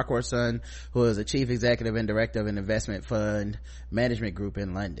 Charles Farquhar's son, who is a chief executive and director of an investment fund management group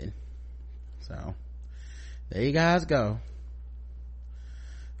in London. So there you guys go.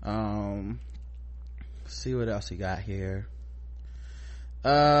 See what else he got here.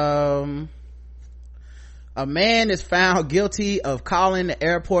 A man is found guilty of calling the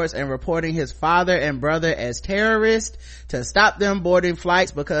airports and reporting his father and brother as terrorists to stop them boarding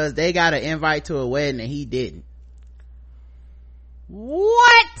flights because they got an invite to a wedding and he didn't.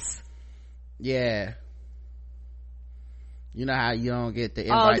 What? Yeah. You know how you don't get the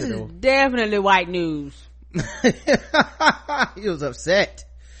invite. This is definitely white news. He was upset.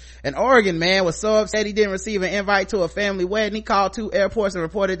 An Oregon man was so upset he didn't receive an invite to a family wedding, he called 2 airports and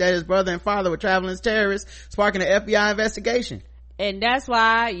reported that his brother and father were traveling as terrorists, sparking an FBI investigation. And that's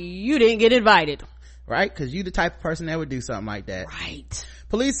why you didn't get invited. Right? Because you the type of person that would do something like that. Right.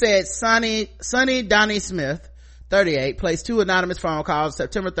 Police said Sonny Donnie Smith, 38, placed 2 anonymous phone calls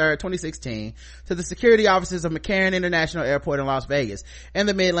September 3rd, 2016 to the security offices of McCarran International Airport in Las Vegas and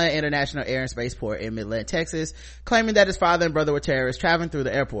the Midland International Air and Spaceport in Midland, Texas, claiming that his father and brother were terrorists traveling through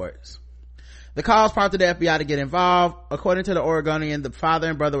the airports. The calls prompted the FBI to get involved. According to the Oregonian, the father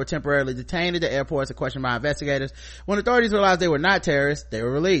and brother were temporarily detained at the airports and questioned by investigators. When authorities realized they were not terrorists, they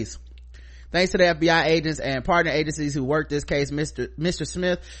were released. Thanks to the FBI agents and partner agencies who worked this case, Mr.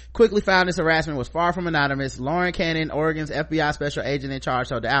 Smith quickly found this harassment was far from anonymous. Lauren Cannon, Oregon's FBI special agent in charge,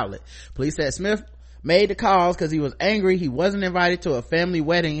 told the outlet. Police said Smith made the calls because he was angry he wasn't invited to a family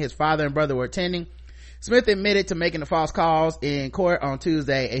wedding his father and brother were attending. Smith admitted to making the false calls in court on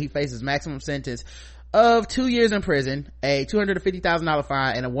Tuesday, and he faces maximum sentence of 2 years in prison, a $250,000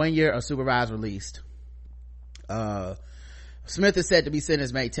 fine, and a 1 year of supervised release. Smith is set to be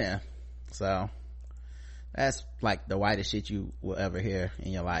sentenced May 10th. So That's like the whitest shit you will ever hear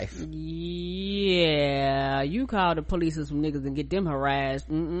in your life. Yeah, you call the police on some niggas and get them harassed.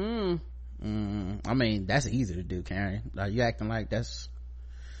 I mean, that's easy to do, Karen. Are you acting like that's...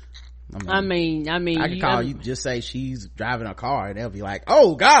 I mean, I could call you, just say she's driving a car and they'll be like,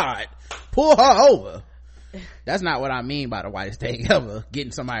 oh God, pull her over. That's not what I mean by the whitest thing ever,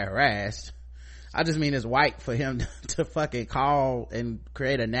 getting somebody harassed. I just mean it's white for him to fucking call and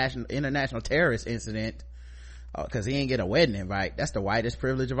create a international terrorist incident because he ain't get a wedding invite. That's the whitest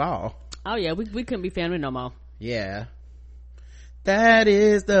privilege of all. Oh yeah, we couldn't be family no more. Yeah, that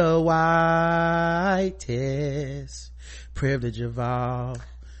is the whitest privilege of all.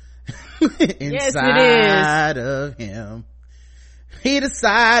 Inside of him, he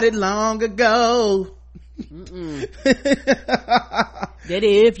decided long ago that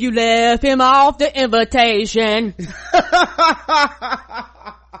if you left him off the invitation,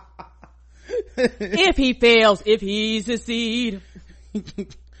 if he fails, if he succeeds.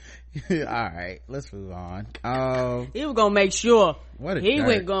 All right, let's move on. He was gonna make sure he jerk.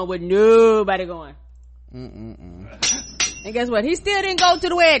 went going with nobody going. And guess what? He still didn't go to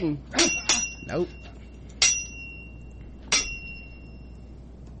the wedding. Nope.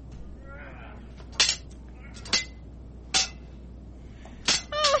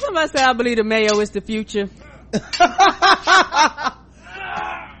 Somebody said, I believe the mayo is the future.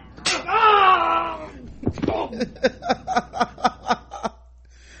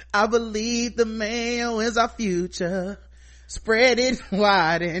 I believe the mayo is our future. Spread it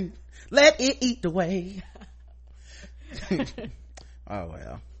wide and let it eat the way. Oh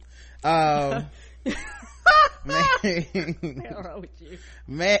well. A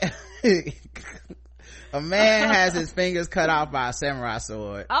man has his fingers cut off by a samurai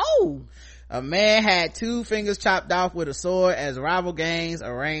sword. Oh, a man had 2 fingers chopped off with a sword as rival gangs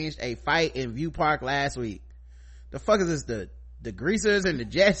arranged a fight in View Park last week. The fuck is this, the greasers and the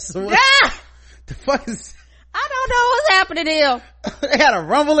Jets? Yeah! The fuck is... I don't know what's happening here. They had a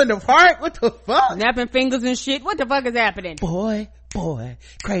rumble in the park? What the fuck? Snapping fingers and shit. What the fuck is happening? Boy,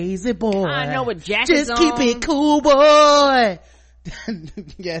 crazy boy. I know what jackets just keep it cool, boy.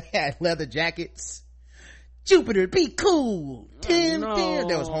 Yeah, they had leather jackets. Jupiter, be cool. No.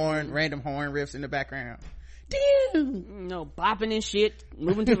 There was random horn riffs in the background. No, bopping and shit,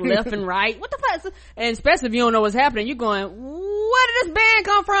 moving to the left and right. What the fuck? And especially if you don't know what's happening, you're going, where did this band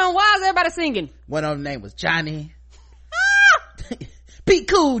come from? Why is everybody singing? One of them name was Johnny. Be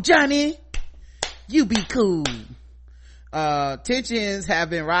cool, Johnny. You be cool. Tensions have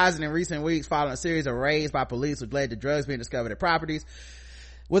been rising in recent weeks following a series of raids by police which led to drugs being discovered at properties.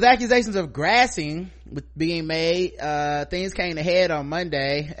 With accusations of grassing being made, things came to head on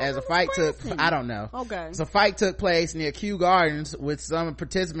Monday as a fight I don't know. Okay. So a fight took place near Kew Gardens with some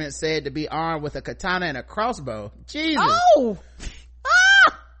participants said to be armed with a katana and a crossbow. Jesus. Oh!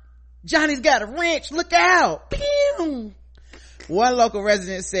 Johnny's got a wrench. Look out. Pew! One local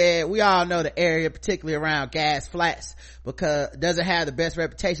resident said, we all know the area, particularly around Gas Flats, because it doesn't have the best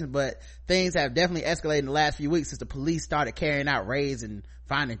reputation, but things have definitely escalated in the last few weeks since the police started carrying out raids and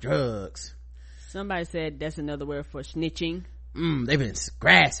finding drugs. Somebody said that's another word for snitching. They've been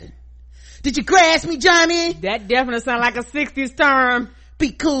grassing. Did you grass me, Johnny? That definitely sounds like a 60s term.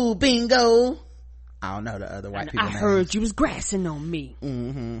 Be cool, bingo. I don't know the other white people. I heard you was grassing on me.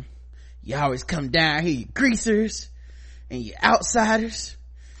 You always come down here, you greasers and you outsiders,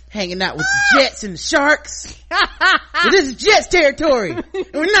 hanging out with the Jets and the Sharks. Well, this is Jets territory, and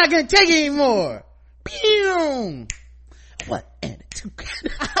we're not gonna take it anymore. Pew! What and a 2?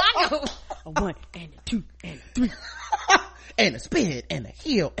 I know. A 1 and a 2 and a 3. And a spin and a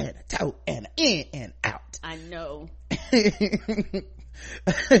heel and a toe and an in and out. I know.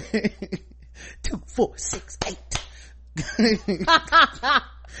 2, 4, 6, 8.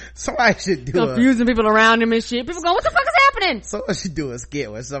 Somebody should do confusing people around him and shit. People go, what the fuck is happening? Someone should do a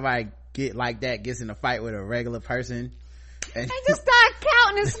skit where somebody gets in a fight with a regular person and they just start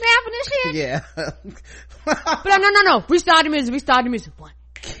counting and snapping and shit. Yeah. But no. Restart the music. 1,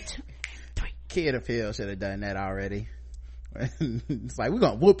 2, 3. Kid Appeal should have done that already. It's like, we're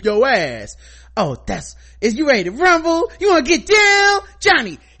gonna whoop your ass. Oh, is you ready to rumble? You wanna get down?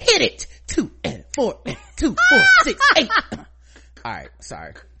 Johnny, hit it. 2 and 4 and 2, 4, 6, 8. All right,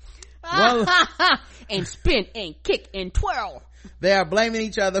 sorry. And spin and kick and twirl. They are blaming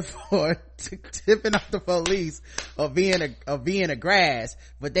each other for tipping off the police of being a grass,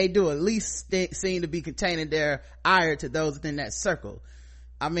 but they do at least seem to be containing their ire to those within that circle.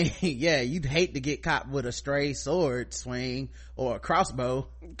 I mean, yeah, you'd hate to get caught with a stray sword swing or a crossbow.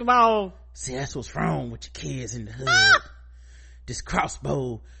 Come on. See, that's what's wrong with your kids in the hood. The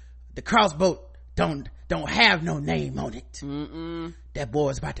crossbow don't don't have no name on it. That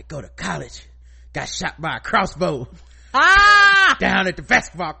boy's about to go to college, got shot by a crossbow down at the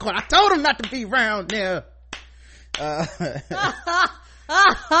basketball court. I told him not to be around there.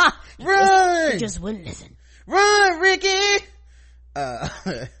 Run! You just wouldn't listen. Run, Ricky!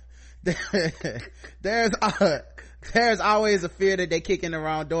 There's always a fear that they kick in the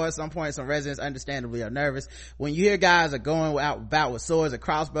wrong door. At some point, some residents understandably are nervous. When you hear guys are going out about with swords and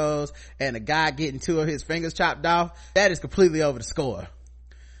crossbows and a guy getting 2 of his fingers chopped off, that is completely over the score.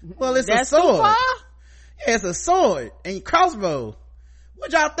 Well, it's a sword. Too far? Yeah, it's a sword and crossbow.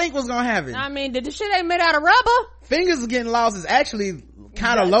 What y'all think was gonna happen? I mean, the shit ain't made out of rubber. Fingers getting lost is actually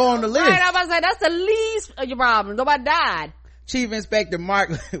kind of low on the list. Right, I was about to say, that's the least of your problem. Nobody died. Chief Inspector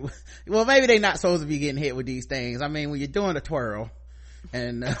Mark, well, maybe they not supposed to be getting hit with these things. I mean, when you're doing a twirl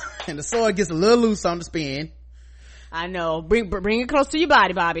and the sword gets a little loose on the spin. I know. Bring it close to your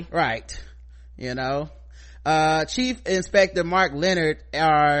body, Bobby. Right. You know, Chief Inspector Mark Leonard,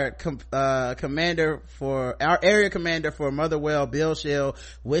 our area commander for Motherwell, Billshill,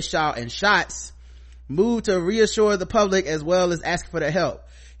 Wishaw, and Shots, moved to reassure the public as well as ask for their help.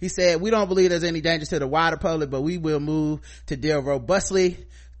 He said, we don't believe there's any danger to the wider public, but we will move to deal robustly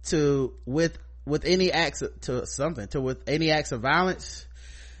with any acts of violence.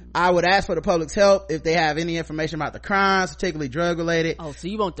 I would ask for the public's help if they have any information about the crimes, particularly drug related. Oh, so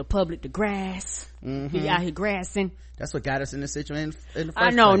you want the public to grass? Be out here grassing. That's what got us in this situation in the first I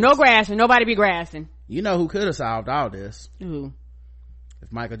know, place. no grassing. Nobody be grassing. You know who could have solved all this? Who?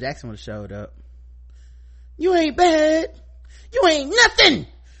 If Michael Jackson would have showed up. You ain't bad. You ain't nothing.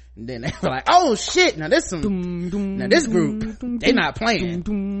 And then they were like, oh shit, now this group, they not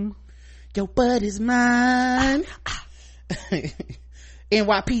playing. Your butt is mine.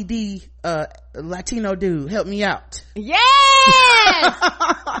 NYPD Latino dude, help me out. Yes!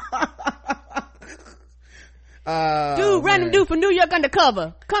 Dude, random dude from New York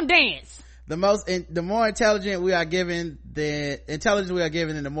undercover, come dance. The more intelligent we are given,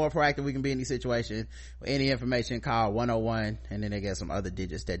 the more proactive we can be in these situations. Any information, call 101, and then they get some other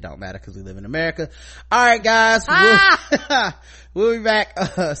digits that don't matter because we live in America. All right, guys, we'll be back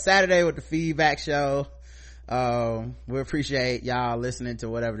Saturday with the feedback show. We appreciate y'all listening to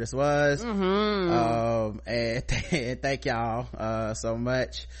whatever this was. And thank y'all so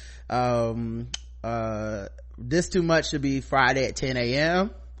much. This Too Much should be Friday at 10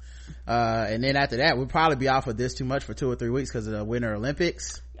 a.m. And then after that we'll probably be off of This Too Much for 2 or 3 weeks because of the Winter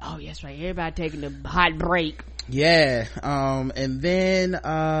Olympics. Oh, yes, right. Everybody taking the hot break. Yeah. And then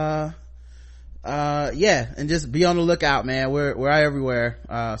and just be on the lookout, man. We're everywhere.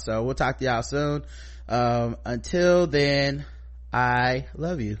 So we'll talk to y'all soon. Until then, I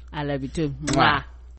love you. I love you too. Mwah. Mwah.